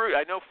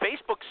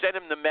Facebook sent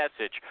him the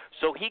message,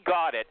 so he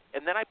got it,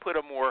 and then I put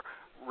a more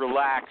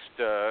relaxed,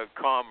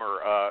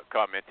 calmer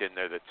comment in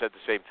there that said the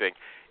same thing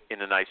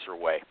in a nicer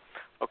way.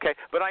 Okay,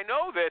 but I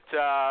know that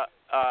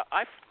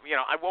I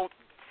won't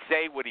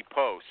say what he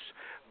posts,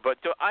 but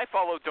I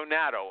follow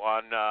Donato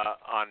on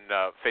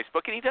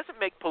Facebook, and he doesn't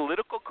make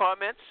political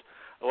comments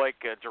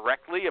like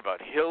directly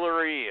about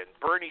Hillary and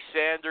Bernie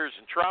Sanders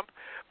and Trump,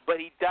 but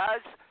he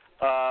does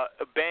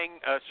bang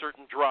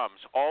certain drums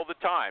all the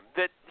time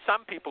that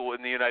some people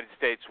in the United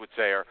States would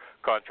say are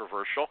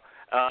controversial,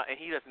 and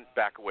he doesn't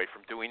back away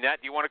from doing that.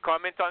 Do you want to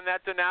comment on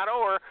that, Donato,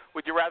 or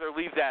would you rather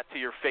leave that to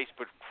your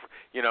Facebook,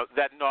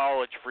 that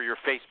knowledge for your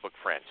Facebook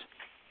friends?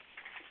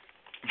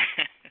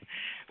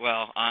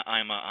 Well,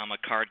 I'm a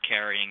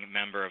card-carrying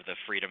member of the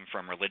Freedom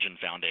from Religion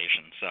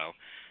Foundation, so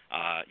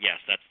yes,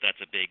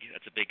 that's a big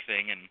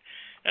thing, and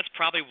that's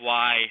probably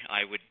why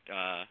I would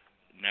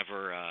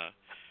never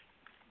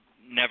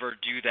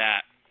do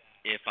that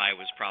if I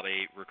was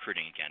probably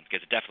recruiting again,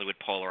 because it definitely would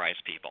polarize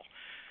people.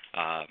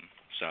 I'm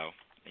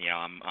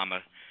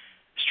a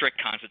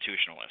strict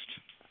constitutionalist,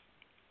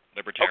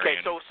 libertarian. Okay,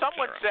 so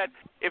someone said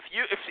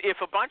if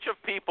a bunch of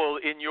people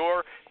in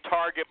your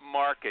target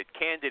market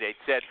candidate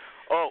said,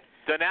 "Oh,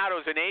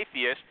 Donato's an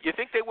atheist," you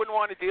think they wouldn't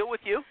want to deal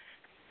with you?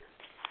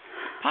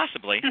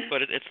 Possibly,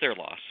 but it's their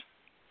loss.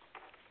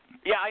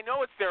 Yeah, I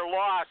know it's their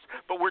loss,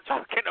 but we're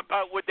talking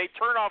about would they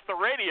turn off the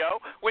radio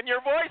when your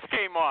voice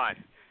came on?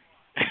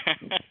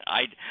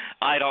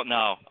 I don't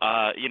know.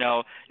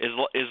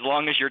 As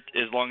long as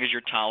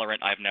you're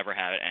tolerant, I've never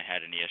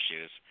had any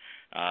issues.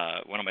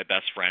 One of my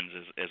best friends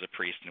is a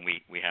priest, and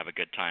we have a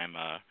good time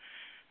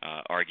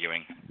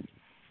arguing.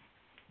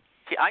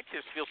 See, I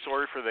just feel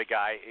sorry for the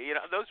guy.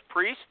 Those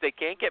priests, they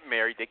can't get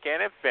married, they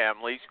can't have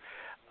families,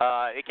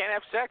 they can't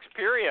have sex.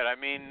 Period. I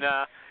mean.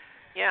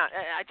 Yeah,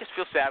 I just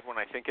feel sad when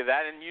I think of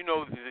that, and you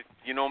know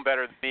him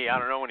better than me. I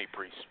don't know any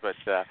priests, but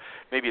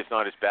maybe it's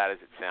not as bad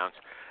as it sounds.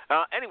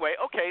 Anyway,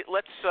 okay,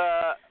 let's.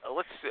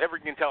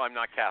 Everyone can tell I'm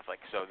not Catholic,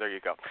 so there you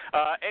go.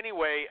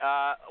 Anyway,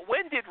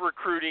 when did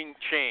recruiting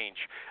change?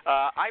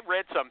 I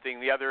read something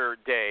the other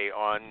day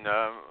on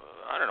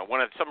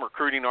some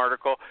recruiting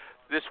article.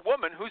 This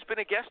woman who's been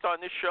a guest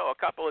on this show a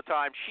couple of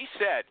times, she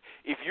said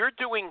if you're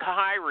doing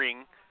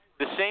hiring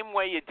the same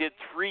way you did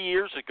 3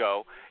 years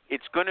ago,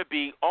 it's going to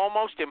be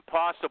almost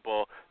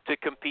impossible to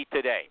compete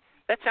today.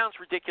 That sounds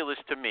ridiculous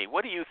to me.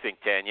 What do you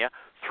think, Tanya?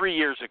 3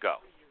 years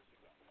ago.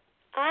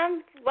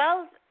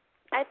 Well,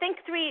 I think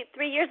three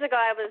years ago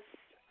I was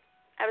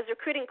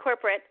recruiting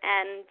corporate,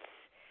 and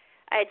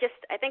I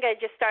think I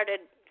just started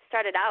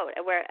out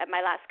at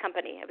my last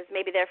company. I was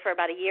maybe there for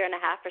about a year and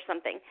a half or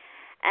something,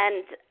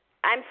 and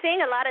I'm seeing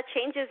a lot of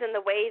changes in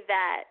the way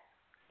that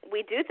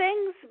we do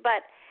things,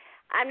 but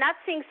I'm not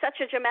seeing such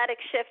a dramatic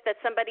shift that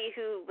somebody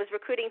who was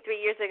recruiting 3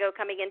 years ago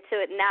coming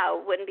into it now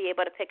wouldn't be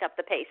able to pick up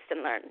the pace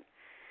and learn.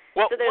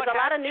 Well, so there's what a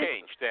lot has of new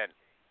changed then?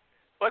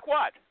 Like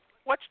what?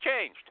 What's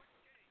changed?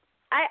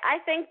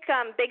 I think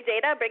big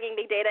data, bringing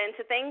big data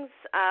into things.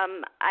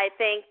 I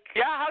think.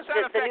 Yeah, how's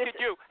that affected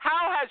you?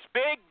 How has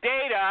big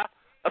data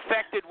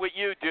affected what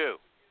you do?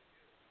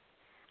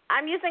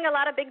 I'm using a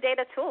lot of big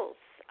data tools.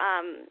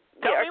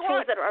 There are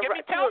tools that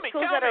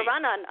are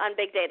run on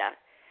big data.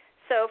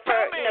 So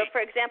for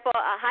example,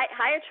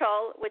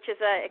 HireTroll, which is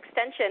an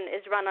extension,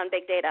 is run on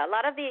big data.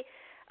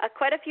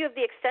 Quite a few of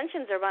the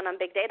extensions are run on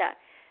big data.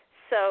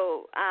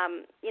 So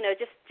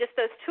just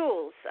those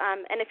tools.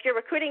 And if you're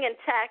recruiting in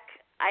tech,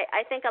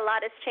 I think a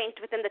lot has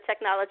changed within the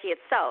technology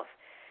itself.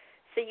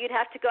 So you'd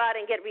have to go out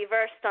and get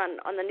reversed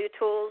on the new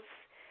tools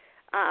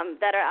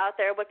that are out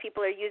there, what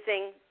people are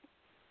using,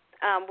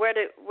 where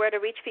to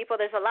reach people.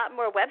 There's a lot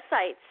more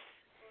websites,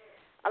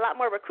 a lot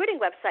more recruiting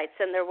websites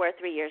than there were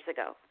 3 years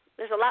ago.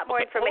 There's a lot more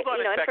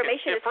information.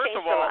 Information has changed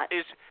a lot.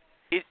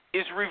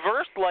 Is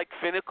reversed like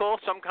finical,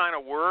 some kind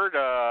of word?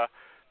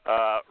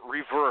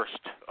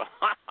 Reversed.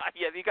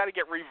 Yeah, you got to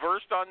get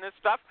reversed on this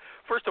stuff.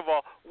 First of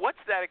all, what's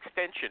that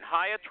extension?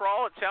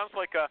 HireTroll? It sounds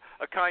like a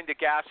kind of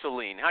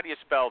gasoline. How do you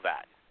spell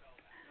that?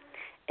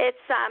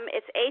 It's HRITUAL.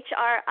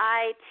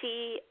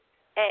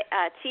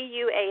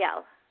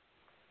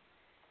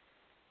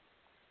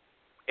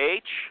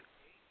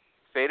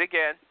 Say it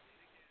again.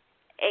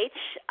 HIRETAUL.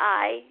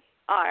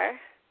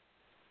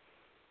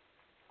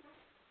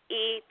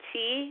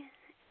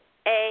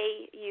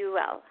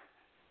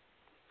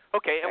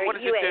 Okay, and what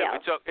does it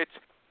do?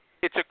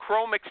 It's a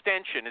Chrome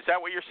extension. Is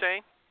that what you're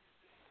saying?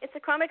 It's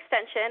a Chrome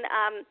extension,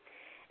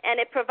 and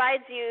it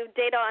provides you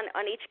data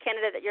on each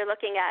candidate that you're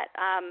looking at.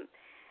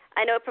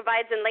 I know it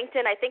provides in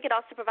LinkedIn. I think it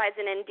also provides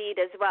in Indeed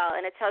as well,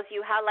 and it tells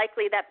you how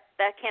likely that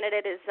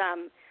candidate is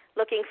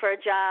looking for a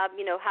job.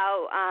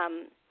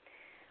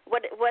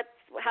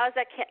 How is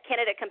that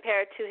candidate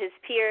compared to his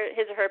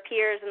or her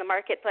peers in the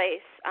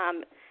marketplace?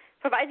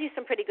 Provides you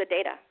some pretty good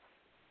data.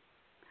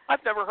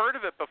 I've never heard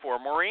of it before.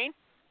 Maureen,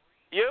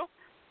 you?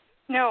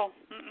 No,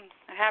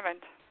 I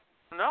haven't.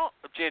 No,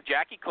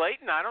 Jackie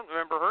Clayton, I don't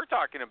remember her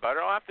talking about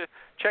it. I'll have to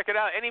check it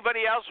out.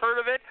 Anybody else heard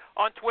of it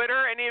on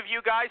Twitter? Any of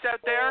you guys out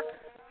there?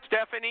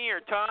 Stephanie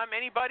or Tom,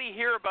 anybody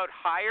hear about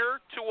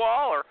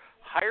HireTool or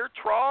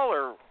HireTroll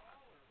or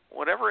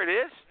whatever it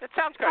is? It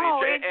sounds kind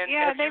of interesting.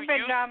 Yeah, they've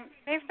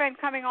been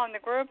coming on the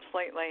groups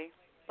lately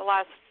the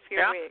last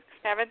few weeks,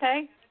 haven't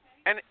they?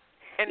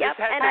 And yep,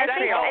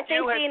 I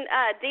think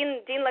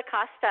Dean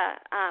LaCosta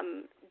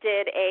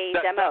did a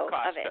demo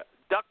of it.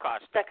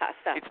 DaCosta.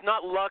 It's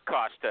not La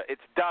Costa.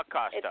 It's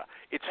DaCosta.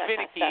 It's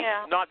finicky,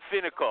 not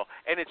finical,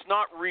 and it's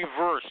not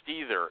reversed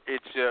either.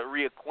 It's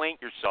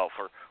reacquaint yourself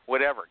or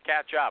whatever.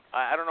 Catch up.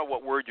 I don't know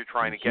what word you're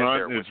trying to get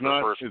there. It's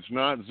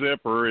not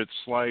zipper. It's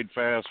slide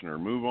fastener.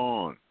 Move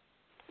on.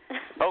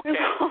 Okay.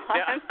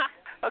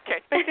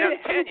 Okay. Now,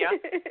 Tanya,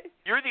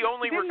 you're the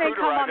only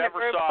recruiter I've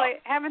ever saw.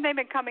 Haven't they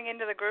been coming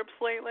into the groups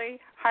lately?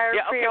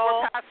 Okay,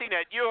 we're passing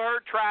it. You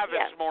heard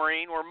Travis,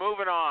 Maureen. We're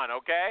moving on,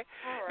 okay?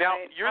 All right.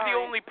 Now, you're the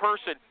only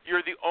person,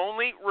 you're the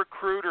only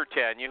recruiter,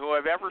 Tanya, who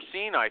I've ever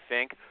seen, I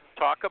think,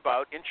 talk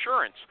about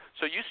insurance.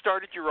 So you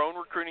started your own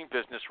recruiting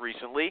business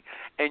recently,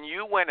 and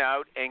you went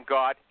out and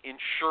got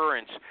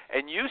insurance.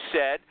 And you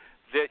said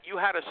that you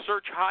had to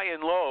search high and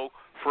low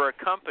for a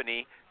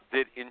company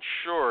that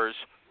insures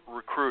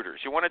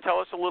recruiters. You want to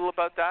tell us a little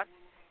about that?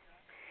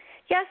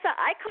 Yes,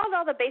 I called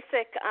all the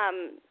basic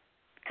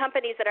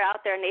companies that are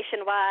out there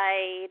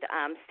nationwide,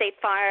 State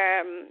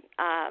Farm,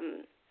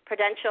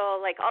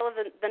 Prudential, like all of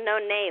the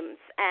known names,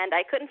 and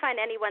I couldn't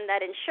find anyone that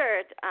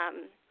insured,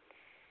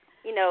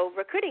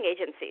 recruiting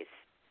agencies.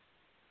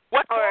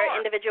 What for? Or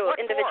individual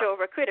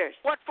recruiters.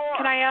 What for?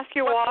 Can I ask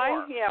you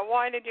why? For? Yeah,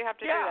 why did you have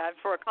to do that?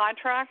 For a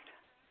contract?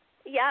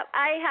 Yeah,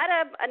 I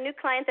had a new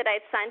client that I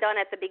had signed on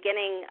at the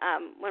beginning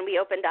when we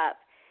opened up,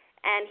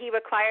 and he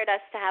required us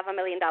to have $1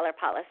 million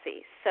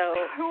policy. So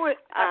who?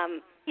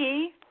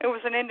 He? It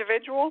was an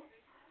individual?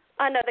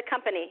 No, the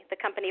company. The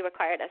company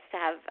required us to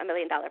have $1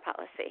 million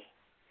policy.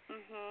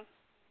 Mhm.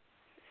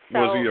 So,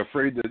 was he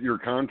afraid that your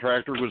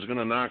contractor was going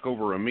to knock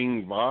over a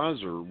mean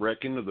vase or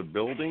wreck into the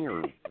building,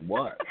 or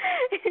what?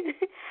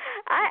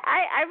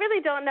 I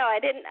really don't know. I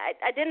didn't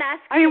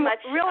ask too much.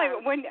 Really,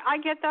 when I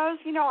get those,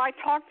 I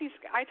talk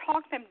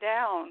them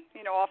down,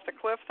 off the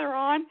cliff they're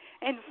on,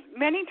 and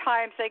many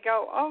times they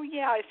go, "Oh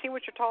yeah, I see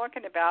what you're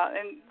talking about,"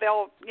 and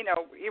they'll,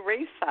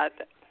 erase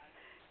that,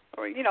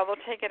 or they'll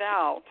take it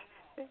out.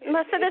 So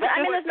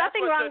there's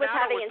nothing wrong with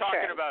having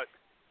insurance.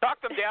 Talk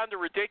them down to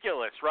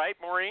ridiculous, right,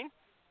 Maureen?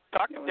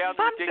 Talk them down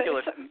to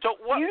ridiculous.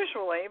 So what?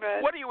 Usually,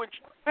 but what are you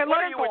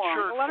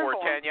insured for,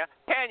 Tanya?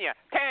 Tanya,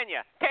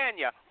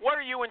 what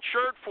are you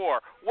insured for?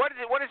 What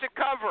does it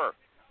cover?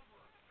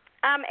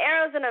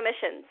 Errors and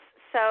omissions.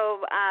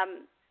 So,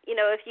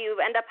 if you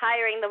end up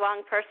hiring the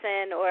wrong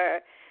person, or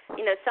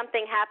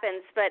something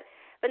happens. But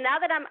now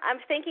that I'm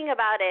thinking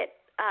about it,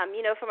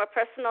 from a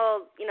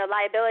personal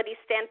liability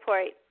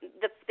standpoint,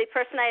 the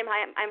person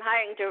I'm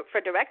hiring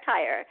for direct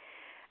hire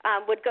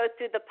would go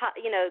through the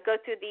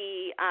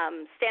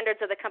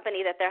standards of the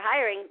company that they're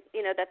hiring,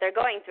 that they're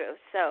going through.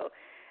 So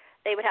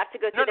they would have to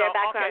go through their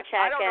background check.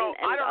 I don't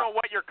know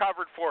what you're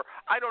covered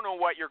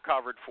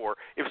for.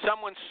 If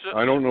someone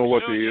I don't know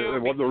what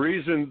the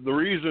reason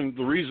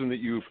that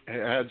you've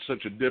had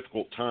such a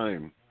difficult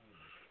time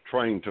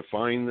trying to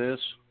find this,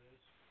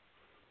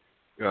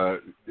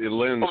 it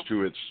lends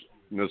to its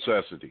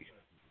necessity.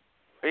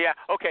 Yeah.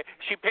 Okay.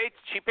 She paid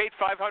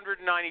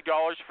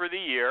 $590 for the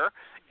year,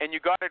 and you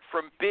got it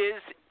from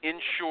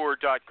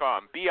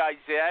bizinsure.com.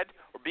 BIZINSURE.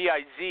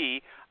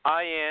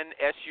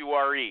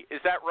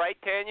 Is that right,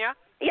 Tanya?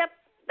 Yep,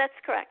 that's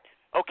correct.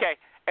 Okay.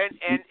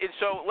 And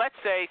so let's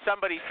say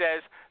somebody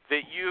says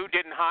that you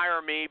didn't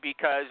hire me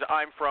because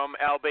I'm from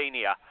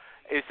Albania.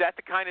 Is that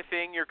the kind of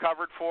thing you're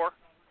covered for?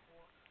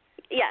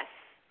 Yes.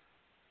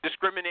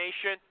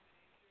 Discrimination?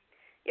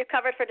 You're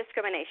covered for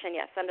discrimination,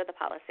 yes, under the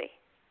policy.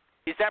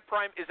 Is that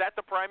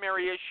the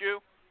primary issue?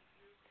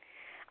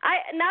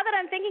 Now that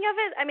I'm thinking of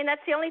it, I mean,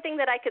 that's the only thing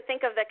that I could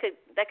think of that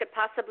could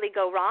possibly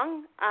go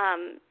wrong,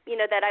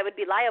 that I would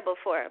be liable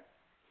for.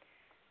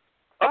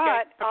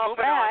 Okay, but I'll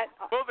bet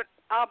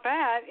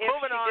if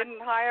she didn't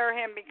hire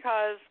him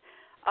because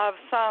of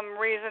some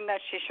reason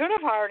that she should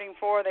have hired him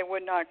for, they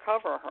would not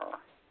cover her.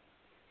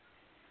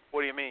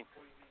 What do you mean?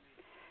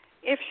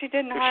 If she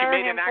didn't if hire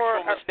she made him an for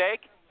actual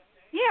mistake?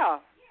 Yeah,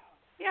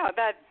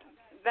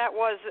 that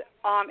was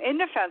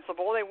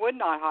indefensible. They would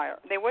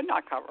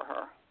not cover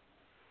her.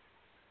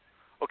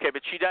 Okay,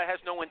 but she has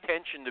no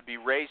intention to be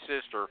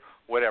racist or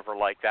whatever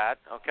like that,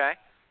 okay?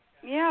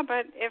 Yeah,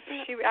 but if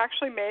she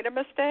actually made a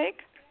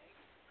mistake?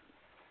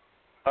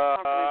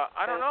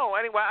 I don't know.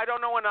 Anyway, I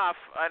don't know enough.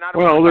 And I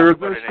don't well,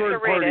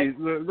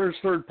 there's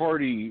third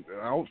party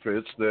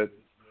outfits that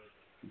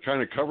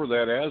kind of cover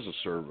that as a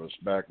service,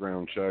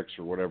 background checks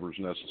or whatever's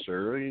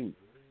necessary,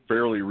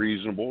 fairly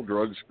reasonable,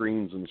 drug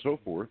screens and so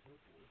forth.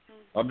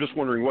 I'm just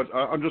wondering what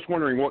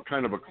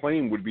kind of a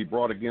claim would be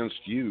brought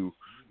against you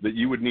that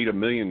you would need $1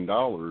 million.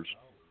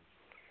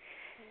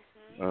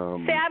 See,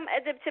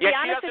 to be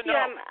honest with you,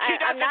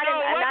 I'm not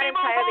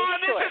entirely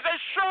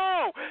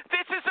sure.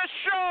 This is a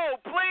show.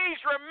 Please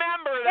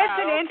remember that.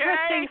 It's an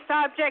interesting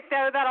subject,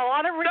 though, that a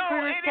lot of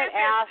recruiters get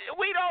asked.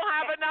 We don't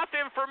have enough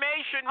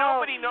information.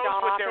 Nobody knows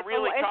what they're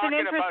really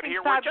talking about here.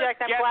 It's an interesting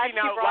subject. I'm glad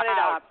you brought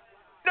it up.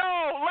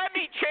 No, let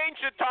me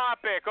change the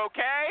topic,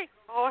 okay?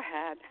 Go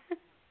ahead.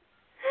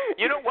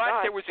 You know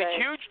what? There was a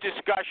huge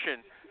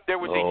discussion.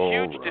 There was a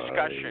huge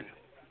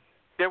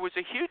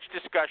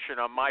discussion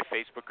on my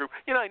Facebook group.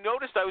 You know, I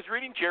noticed I was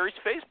reading Jerry's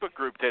Facebook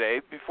group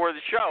today before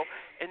the show,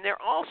 and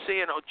they're all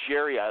saying, "Oh,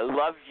 Jerry, I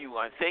love you.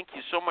 I thank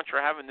you so much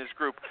for having this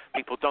group."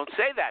 People don't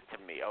say that to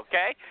me,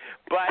 okay?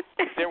 But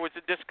there was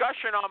a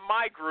discussion on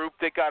my group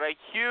that got a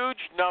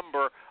huge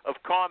number of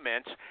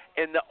comments,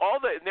 and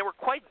they were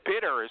quite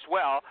bitter as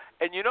well.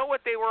 And you know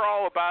what they were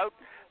all about?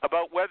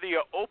 About whether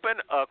you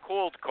open a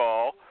cold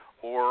call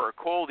or a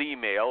cold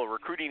email, a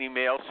recruiting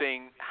email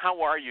saying,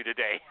 "How are you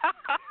today?"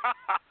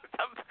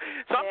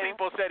 Some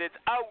people said it's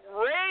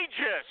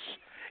outrageous.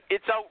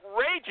 It's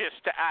outrageous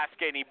to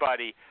ask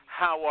anybody,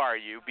 "How are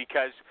you?"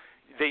 because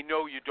they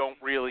know you don't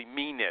really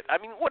mean it. I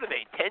mean, what are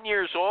they, 10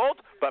 years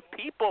old? But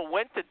people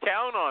went to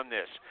town on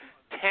this.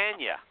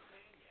 Tanya,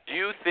 do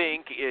you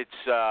think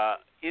it's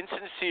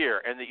insincere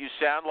and that you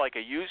sound like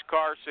a used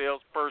car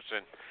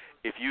salesperson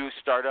if you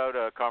start out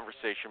a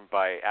conversation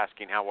by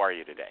asking, "How are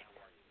you today?"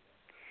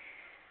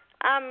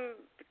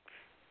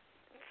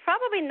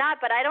 Probably not,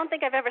 but I don't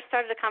think I've ever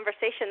started a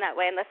conversation that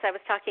way unless I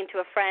was talking to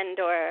a friend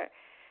or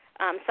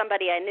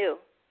somebody I knew.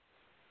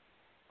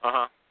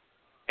 Uh-huh.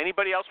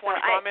 Anybody else want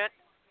to comment?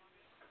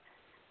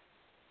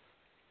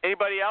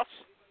 Anybody else?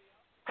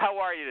 How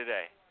are you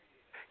today?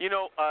 You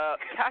know,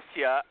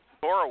 Kasia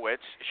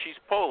Borowitz, she's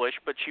Polish,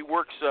 but she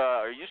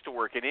used to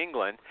work in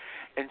England,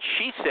 and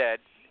she said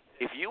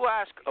if you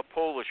ask a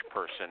Polish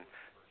person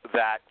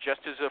that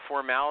just as a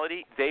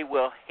formality, they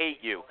will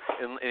hate you.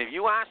 And if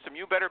you ask them,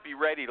 you better be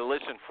ready to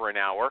listen for an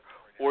hour,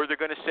 or they're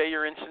going to say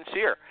you're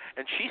insincere.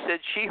 And she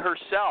said she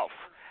herself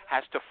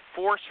has to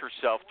force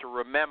herself to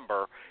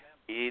remember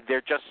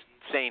they're just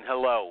saying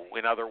hello,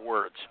 in other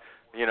words.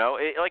 You know,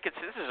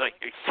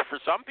 for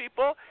some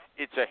people,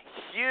 it's a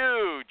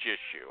huge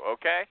issue,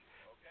 okay?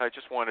 I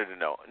just wanted to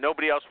know.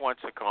 Nobody else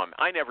wants to comment.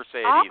 I never say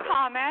it either. I'll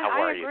comment.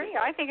 I agree.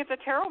 I think it's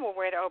a terrible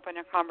way to open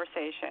a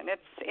conversation.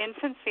 It's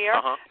insincere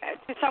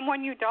to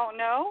someone you don't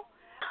know.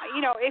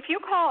 You know, if you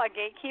call a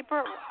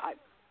gatekeeper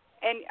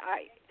and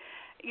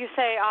you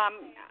say,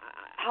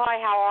 "Hi,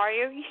 how are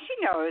you?" She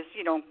knows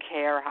you don't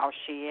care how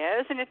she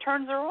is, and it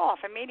turns her off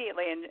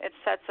immediately, and it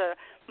sets a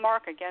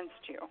mark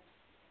against you.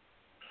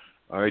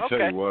 I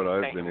tell you what,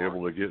 I've been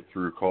able to get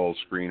through call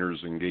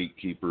screeners and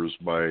gatekeepers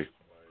by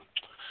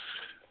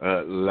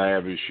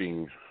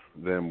lavishing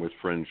them with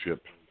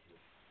friendship.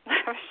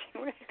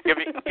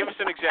 Give us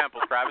an example,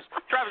 Travis.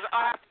 Travis,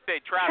 I have to say,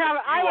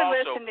 Travis, I would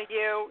listen to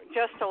you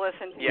just to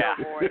listen to your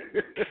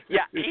voice.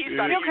 Yeah, he's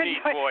got a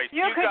unique voice.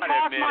 You could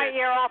talk my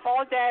ear off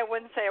all day. I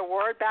wouldn't say a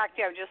word back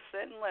to you. I would just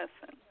sit and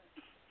listen.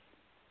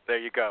 There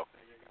you go.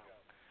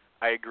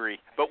 I agree.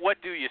 But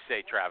what do you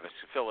say, Travis?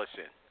 Fill us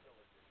in.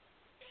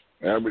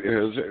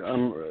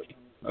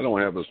 I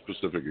don't have a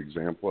specific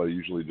example. I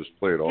usually just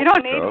play it off the cuff.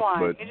 You don't need one.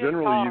 But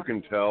generally you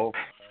can tell.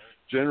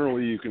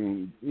 Generally you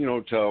can,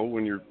 tell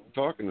when you're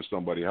talking to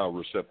somebody how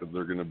receptive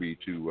they're going to be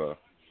to,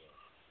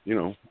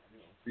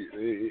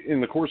 in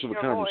the course of a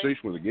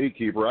conversation with a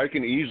gatekeeper, I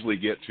can easily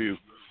get to,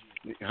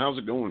 how's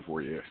it going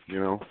for you,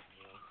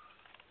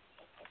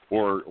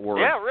 or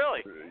yeah,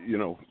 really.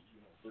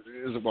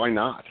 Why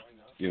not?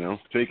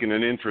 Taking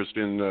an interest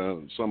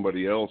in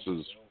somebody else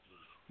is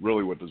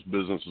really what this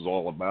business is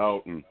all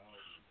about. And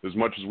as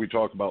much as we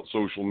talk about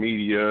social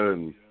media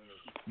and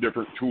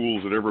different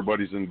tools that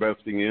everybody's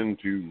investing in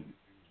to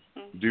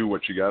do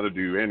what you got to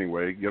do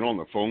anyway, get on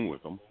the phone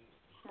with them.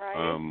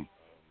 Right.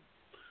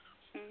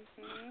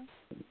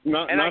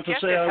 Not to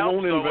say I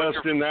won't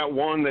invest in that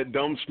one that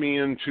dumps me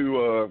into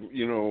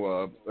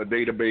a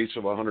database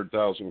of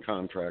 100,000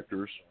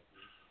 contractors,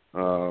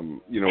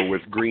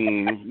 with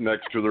green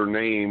next to their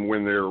name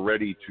when they're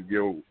ready to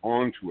go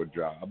on to a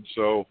job.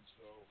 So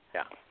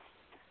yeah,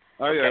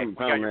 I haven't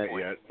found that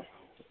yet.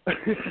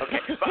 Okay,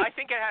 but I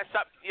think it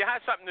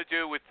has something to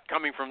do with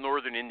coming from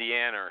northern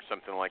Indiana or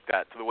something like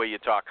that, to the way you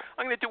talk.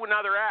 I'm going to do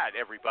another ad,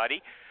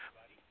 everybody.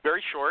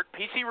 Very short.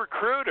 PC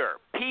Recruiter.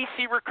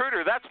 PC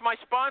Recruiter. That's my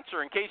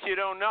sponsor, in case you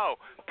don't know.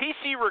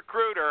 PC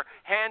Recruiter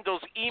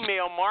handles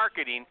email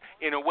marketing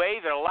in a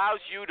way that allows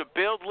you to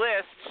build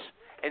lists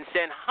and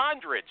send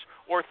hundreds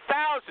or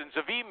thousands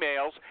of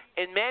emails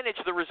and manage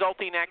the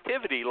resulting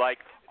activity, like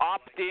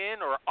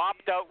opt-in or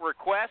opt-out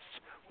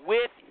requests,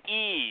 with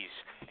ease.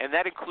 And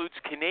that includes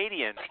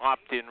Canadian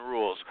opt-in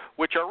rules,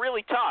 which are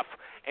really tough.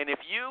 And if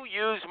you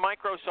use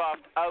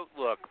Microsoft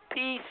Outlook,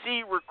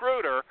 PC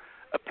Recruiter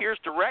appears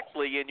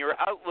directly in your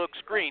Outlook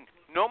screen.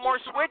 No more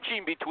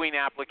switching between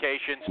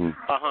applications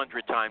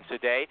 100 times a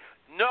day.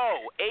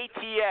 No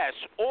ATS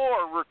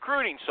or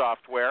recruiting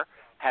software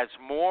has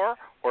more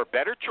or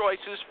better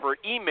choices for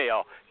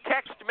email,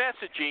 text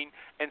messaging,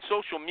 and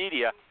social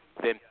media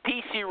than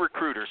PC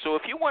Recruiter. So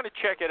if you want to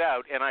check it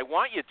out, and I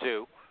want you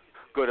to,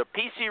 go to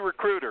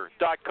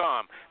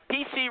PCRecruiter.com.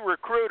 PC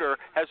Recruiter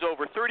has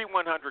over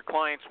 3,100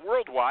 clients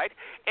worldwide.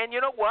 And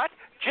you know what?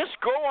 Just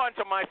go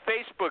onto my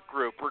Facebook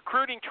group,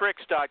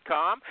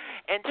 recruitingtricks.com,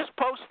 and just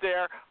post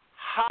there,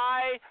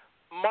 "Hi,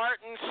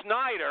 Martin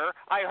Snyder.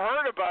 I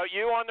heard about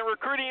you on the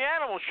Recruiting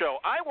Animal Show."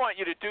 I want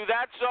you to do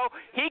that so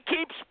he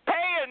keeps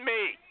paying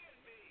me.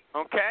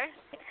 Okay?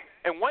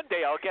 And one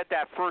day I'll get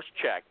that first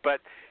check.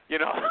 But,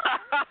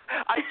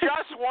 I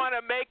just want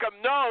to make them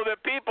know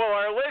that people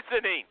are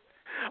listening.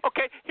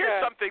 Okay,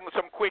 here's some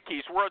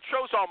quickies. The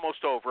show's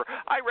almost over.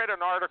 I read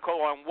an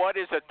article on what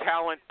is a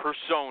talent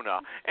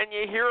persona, and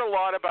you hear a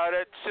lot about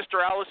it.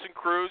 Sister Allison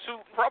Cruz,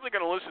 who's probably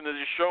going to listen to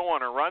this show on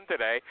her run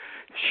today,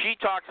 she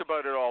talks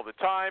about it all the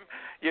time.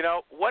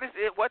 What is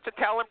it? What's a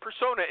talent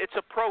persona? It's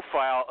a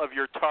profile of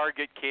your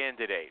target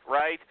candidate,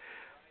 right?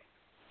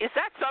 Is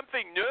that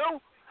something new?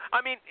 I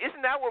mean,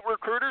 isn't that what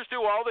recruiters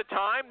do all the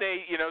time?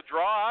 They,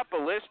 draw up a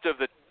list of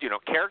the,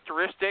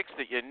 characteristics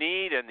that you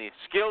need and the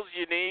skills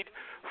you need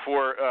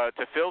for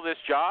to fill this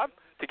job,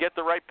 to get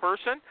the right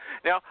person.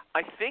 Now,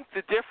 I think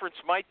the difference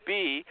might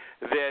be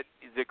that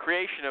the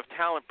creation of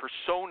talent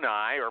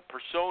personae or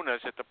personas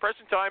at the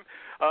present time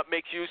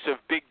makes use of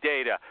big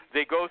data.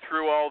 They go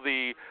through all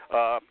the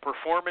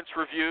performance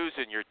reviews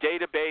in your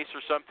database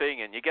or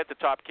something, and you get the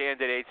top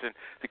candidates, and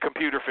the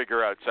computer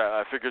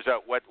figures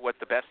out what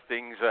the best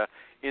things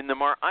in the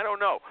market. I don't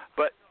know.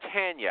 But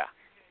Tanya,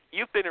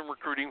 you've been in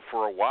recruiting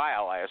for a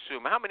while, I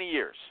assume. How many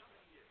years?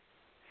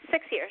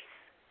 6 years.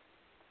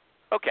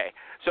 Okay,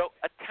 so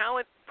a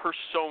talent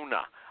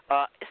persona,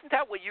 isn't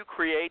that what you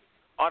create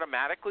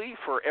automatically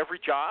for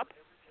every job?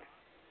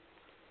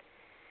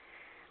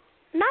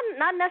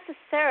 Not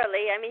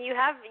necessarily. I mean, you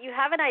have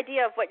an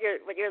idea of what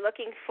you're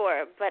looking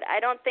for, but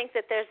I don't think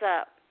that there's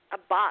a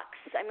box.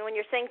 I mean, when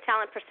you're saying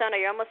talent persona,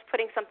 you're almost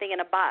putting something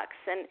in a box,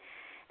 and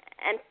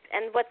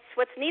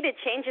what's needed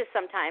changes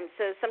sometimes.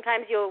 So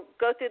sometimes you'll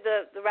go through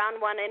the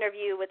round one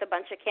interview with a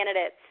bunch of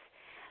candidates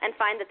and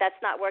find that that's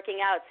not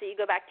working out. So you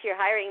go back to your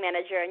hiring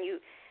manager and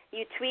you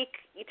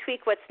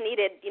tweak what's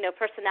needed,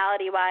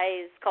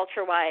 personality-wise,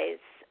 culture-wise,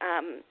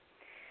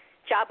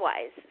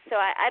 job-wise. So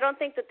I don't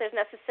think that there's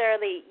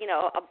necessarily,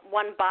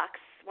 one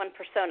box, one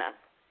persona.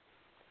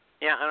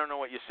 Yeah, I don't know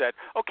what you said.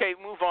 Okay,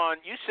 move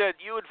on. You said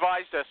you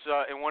advised us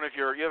in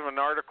you have an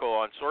article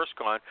on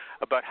SourceCon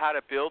about how to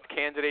build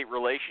candidate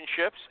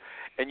relationships,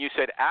 and you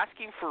said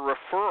asking for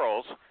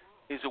referrals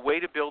is a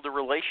way to build a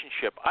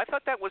relationship. I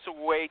thought that was a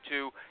way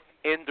to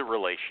end the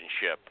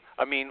relationship.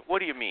 I mean, what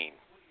do you mean?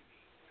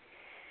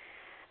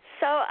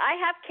 So I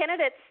have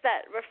candidates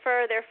that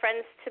refer their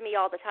friends to me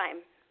all the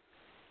time.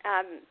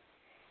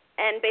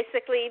 And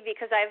basically,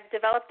 because I've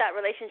developed that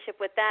relationship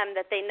with them,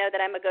 that they know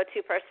that I'm a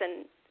go-to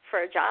person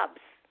for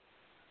jobs.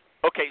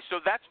 Okay, so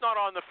that's not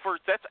on the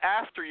first. That's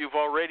after you've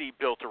already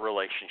built a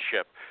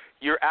relationship.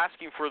 You're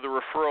asking for the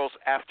referrals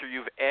after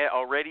you've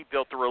already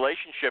built the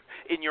relationship.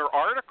 In your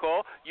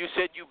article, you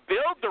said you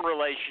build the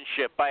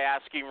relationship by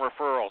asking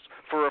referrals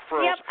for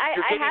referrals. Yep,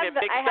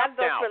 I have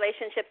built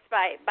relationships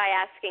by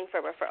asking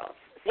for referrals.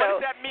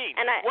 What does that mean?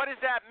 What does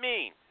that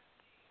mean?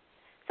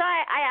 So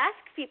I ask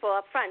people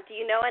up front, do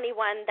you know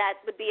anyone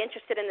that would be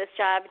interested in this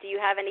job? Do you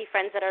have any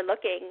friends that are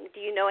looking? Do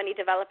you know any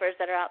developers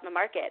that are out in the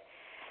market?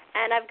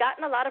 And I've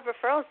gotten a lot of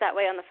referrals that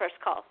way on the first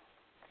call.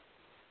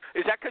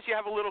 Is that because you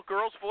have a little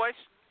girl's voice?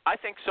 I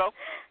think so.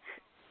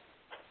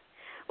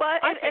 Well,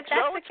 if that's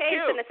the case,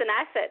 then it's an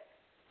asset.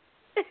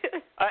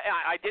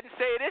 I didn't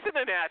say it isn't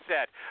an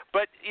asset,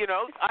 but,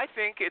 I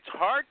think it's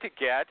hard to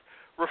get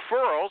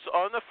referrals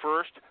on the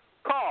first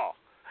call.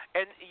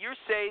 And you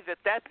say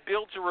that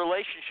builds a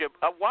relationship.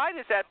 Why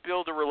does that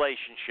build a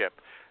relationship?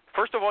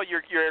 First of all,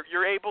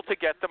 you're able to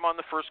get them on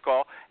the first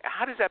call.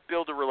 How does that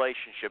build a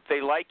relationship?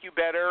 They like you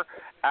better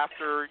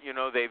after,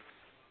 they've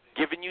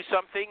given you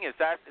something? Is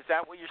that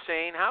what you're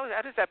saying? How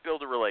does that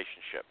build a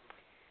relationship?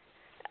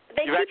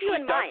 You've keep you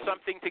in mind. Done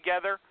something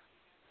together?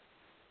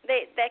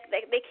 They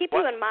keep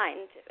you in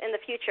mind in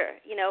the future.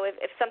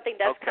 If something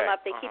does come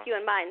up, they keep you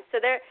in mind.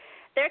 So there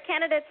are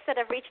candidates that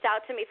have reached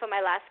out to me from my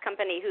last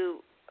company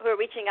who are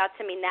reaching out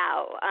to me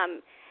now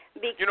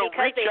because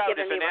reach they've out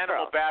given is me an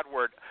animal referrals. bad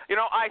word.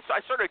 I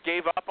sort of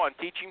gave up on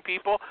teaching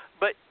people,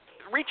 but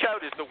reach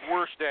out is the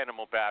worst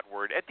animal bad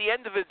word. At the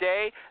end of the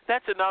day,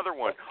 that's another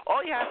one.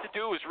 All you have to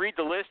do is read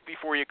the list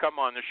before you come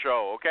on the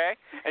show, okay?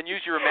 And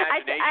use your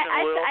imagination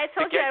a little. I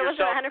told you I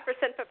wasn't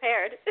 100%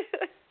 prepared.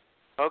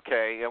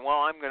 Okay,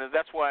 well,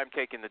 that's why I'm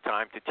taking the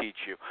time to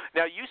teach you.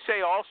 Now, you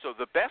say also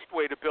the best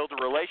way to build a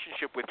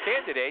relationship with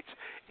candidates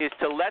is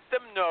to let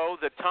them know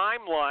the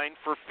timeline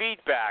for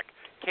feedback.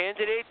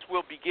 Candidates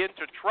will begin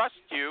to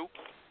trust you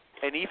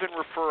and even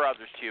refer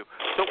others to you.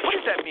 So what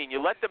does that mean? You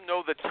let them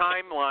know the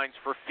timelines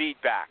for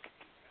feedback.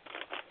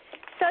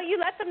 So you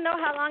let them know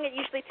how long it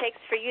usually takes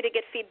for you to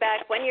get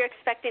feedback, when you're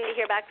expecting to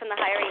hear back from the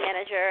hiring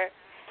manager,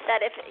 that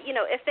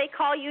if they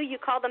call you, you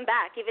call them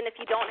back, even if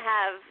you don't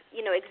have,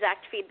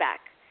 exact feedback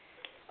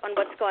on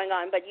what's going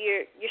on. But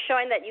you're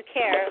showing that you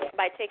care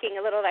by taking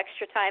a little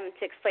extra time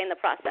to explain the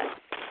process.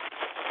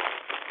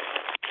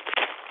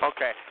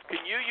 Okay.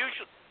 Can you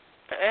usually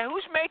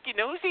who's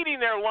eating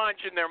their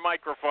lunch in their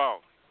microphone?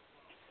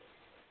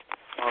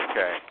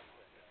 Okay.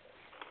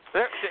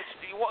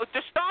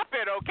 Just stop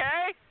it,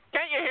 okay?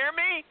 Can't you hear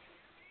me?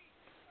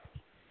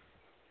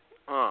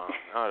 Oh,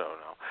 I don't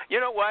know. You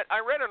know what? I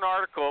read an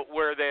article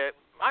where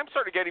I'm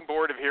sort of getting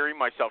bored of hearing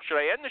myself. Should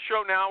I end the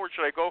show now or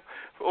should I go?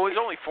 Oh, there's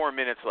only 4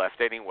 minutes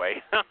left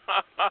anyway.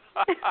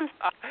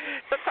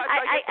 Sometimes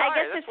I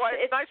guess That's why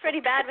it's nice pretty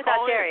bad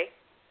without Jerry.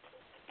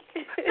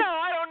 No,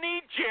 I don't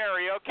need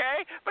Jerry,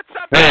 okay? But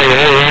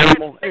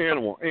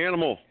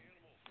Animal.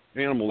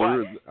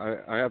 What?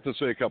 I have to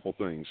say a couple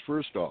things.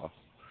 First off,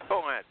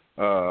 go ahead.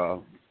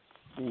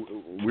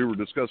 We were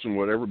discussing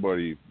what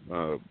everybody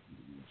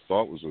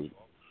thought was a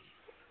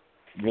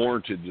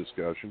warranted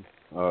discussion.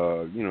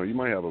 You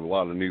might have a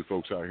lot of new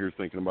folks out here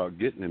thinking about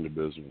getting into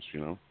business,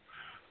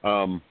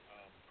 and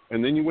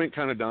then you went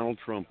kind of Donald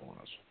Trump on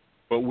us.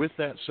 But with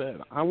that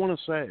said, I want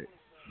to say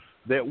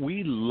that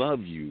we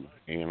love you,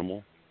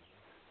 Animal.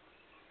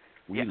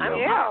 We we do.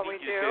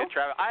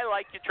 I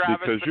like you, Travis,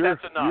 because but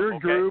that's enough.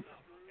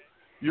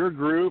 Your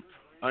group,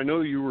 I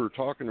know you were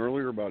talking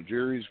earlier about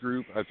Jerry's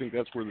group. I think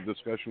that's where the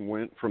discussion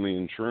went from the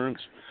insurance.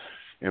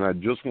 And I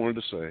just wanted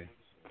to say,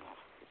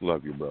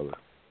 love you, brother.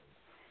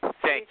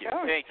 Thank you,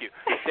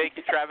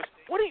 Travis.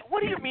 What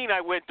do you mean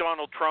I went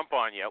Donald Trump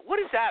on you? What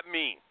does that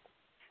mean?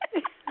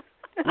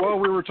 Well,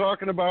 we were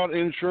talking about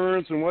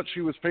insurance and what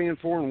she was paying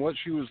for and what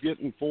she was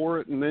getting for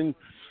it, and then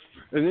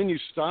you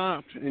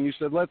stopped and you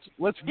said let's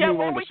move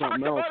on to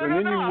something else, and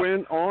then you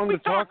went on to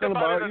talking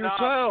about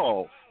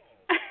yourself.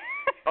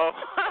 Oh.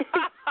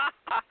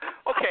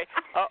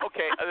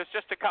 Okay. There's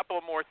just a couple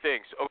of more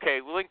things. Okay,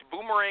 linked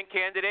boomerang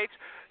candidates.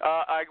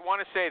 I want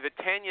to say that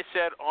Tanya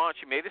said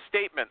she made a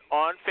statement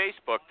on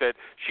Facebook that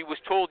she was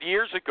told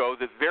years ago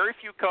that very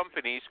few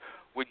companies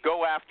would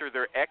go after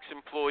their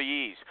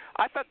ex-employees.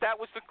 I thought that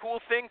was the cool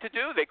thing to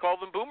do. They call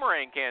them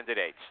boomerang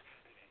candidates.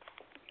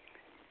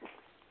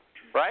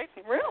 Right?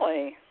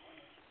 Really?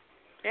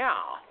 Yeah.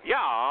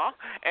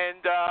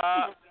 And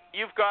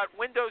you've got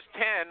Windows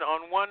 10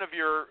 on one of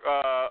your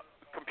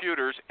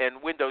computers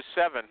and Windows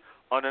 7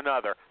 on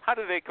another. How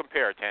do they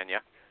compare,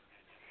 Tanya?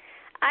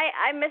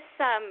 I miss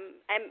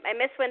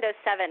Windows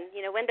 7.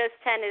 Windows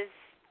 10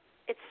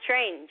 it's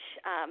strange.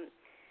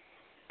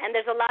 And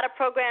there's a lot of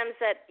programs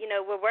that,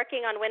 we're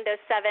working on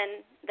Windows 7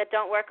 that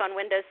don't work on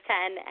Windows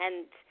 10.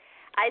 And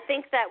I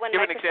think that when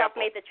Microsoft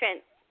made the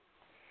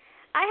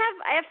I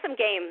have some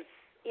games.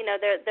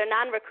 They're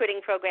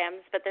non-recruiting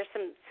programs, but there's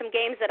some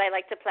games that I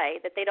like to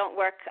play that they don't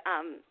work.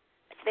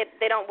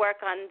 They don't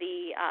work on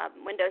the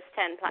Windows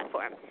 10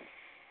 platform.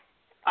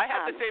 I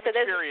had the same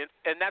experience,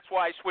 and that's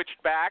why I switched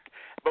back.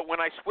 But when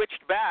I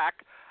switched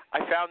back,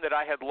 I found that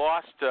I had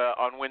lost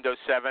on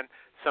Windows 7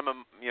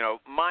 some,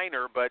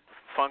 minor but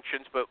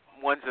functions, but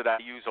ones that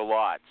I use a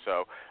lot.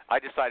 So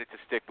I decided to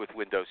stick with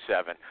Windows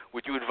 7.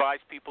 Would you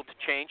advise people to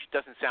change? It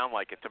doesn't sound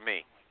like it to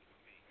me.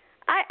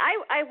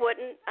 I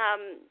wouldn't.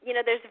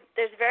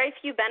 There's very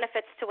few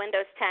benefits to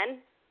Windows 10,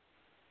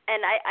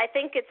 and I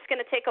think it's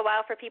going to take a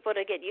while for people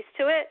to get used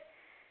to it.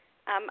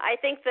 I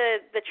think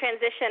the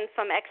transition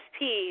from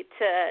XP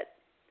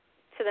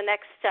to the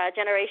next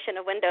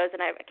generation of Windows, and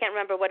I can't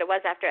remember what it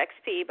was after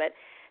XP, but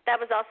that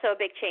was also a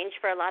big change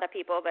for a lot of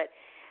people. But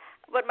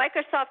what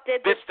Microsoft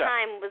did this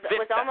time was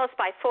almost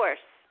by force.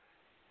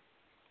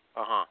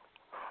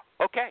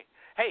 Okay.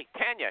 Hey,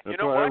 Tanya, That's you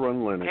know why what? I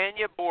run Linux.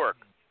 Tanya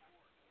Bourque,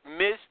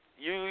 Ms.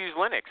 You use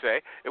Linux, eh?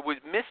 It was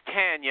Miss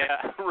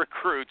Tanya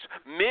Recruits.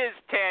 Ms.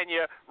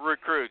 Tanya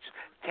Recruits.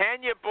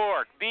 Tanya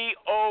Bourque,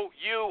 Bourque.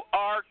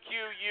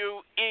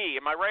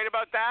 Am I right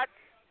about that?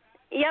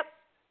 Yep.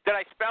 Did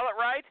I spell it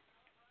right?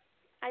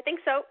 I think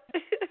so.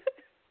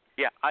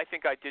 Yeah, I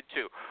think I did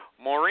too.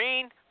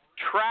 Maureen,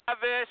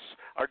 Travis,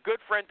 our good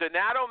friend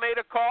Donato made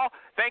a call.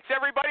 Thanks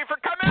everybody for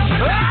coming out.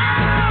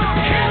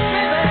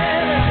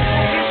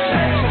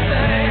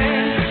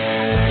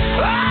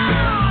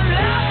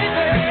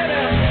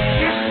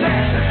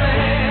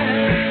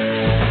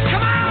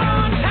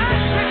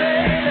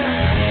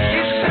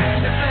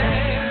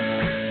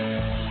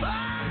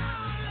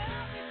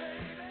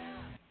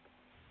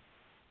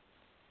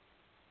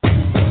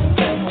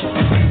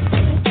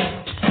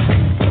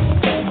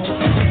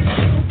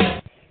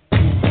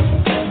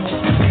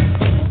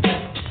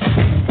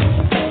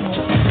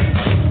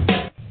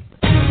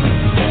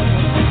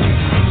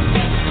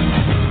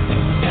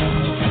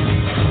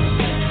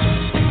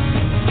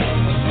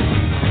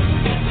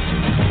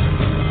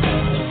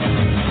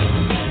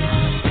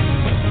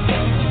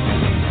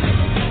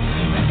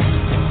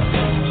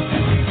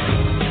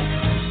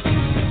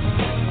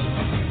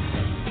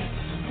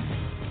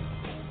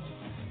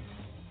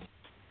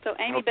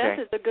 Beth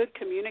is a good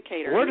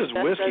communicator. Where does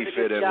whiskey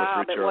fit in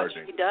with recharging? What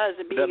she does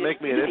and being that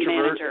make me an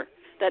introvert? Manager.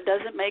 That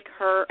doesn't make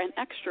her an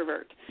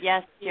extrovert.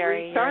 Yes,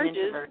 Jerry. She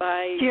recharges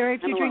by Jerry,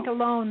 if you drink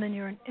alone, then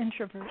you're an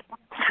introvert.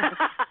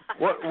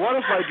 What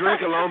if I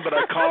drink alone, but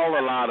I call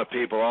a lot of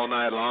people all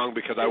night long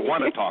because I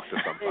want to talk to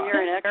somebody? Then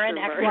you're an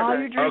extrovert. While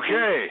you're drinking.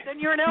 Okay. Then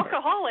you're an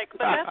alcoholic, but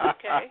that's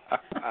okay.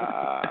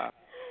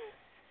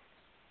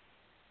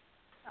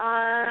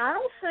 I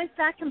don't think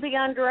that can be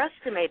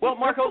underestimated. Well,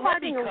 Marco,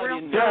 that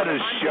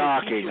is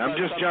shocking. I'm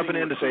just jumping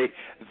in to say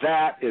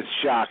that is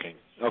shocking.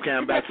 Okay,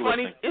 I'm back to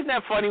listening. Isn't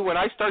that funny? When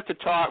I start to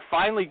talk,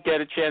 finally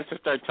get a chance to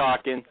start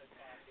talking,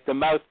 the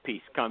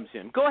mouthpiece comes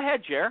in. Go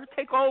ahead, Jer.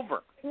 Take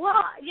over.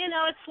 Well,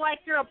 it's like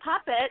you're a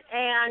puppet,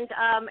 and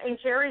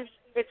it's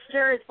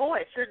Jerry's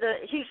voice.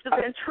 He's the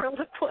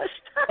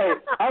ventriloquist. Hey,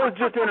 I was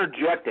just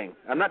interjecting.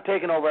 I'm not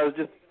taking over. I was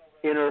just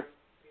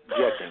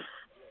interjecting.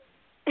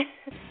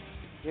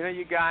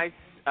 You guys,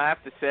 I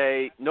have to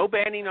say, no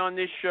banning on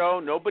this show.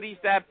 Nobody's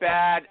that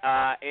bad.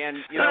 And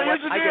you know what?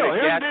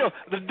 Here's the deal.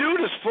 The dude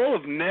is full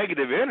of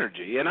negative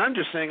energy, and I'm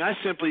just saying I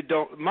simply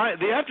don't.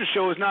 The after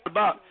show is not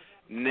about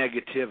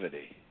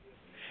negativity.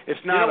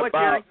 It's not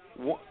about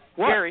Jerry?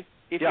 Jerry,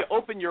 if you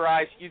open your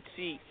eyes, you'd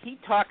see he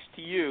talks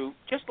to you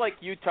just like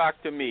you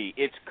talk to me.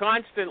 It's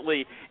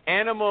constantly,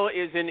 Animal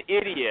is an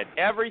idiot.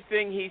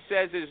 Everything he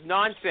says is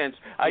nonsense.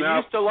 I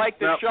used to like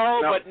the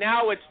show, but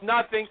now it's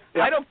nothing.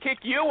 I don't kick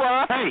you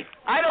off. Hey.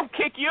 I don't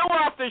kick you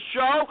off the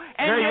show,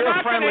 and you're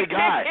not going to kick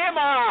him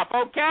off,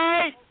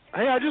 okay?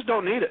 Hey, I just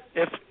don't need it.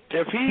 If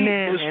he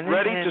is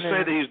ready to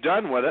say that he's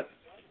done with it,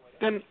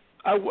 then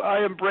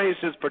I embrace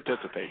his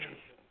participation.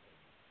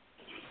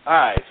 All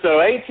right,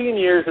 so 18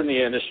 years in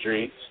the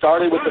industry,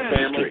 started with the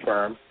family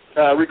firm,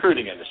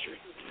 recruiting industry.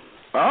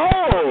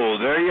 Oh,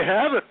 there you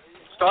have it.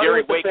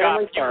 Jerry, wake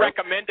up. You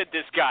recommended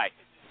this guy.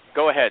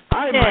 Go ahead.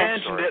 I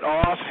mentioned it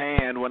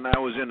offhand when I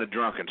was in a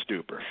drunken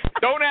stupor.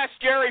 Don't ask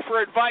Jerry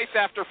for advice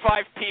after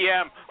 5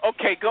 p.m.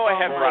 Okay, go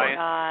ahead,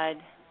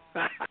 Brian.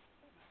 God.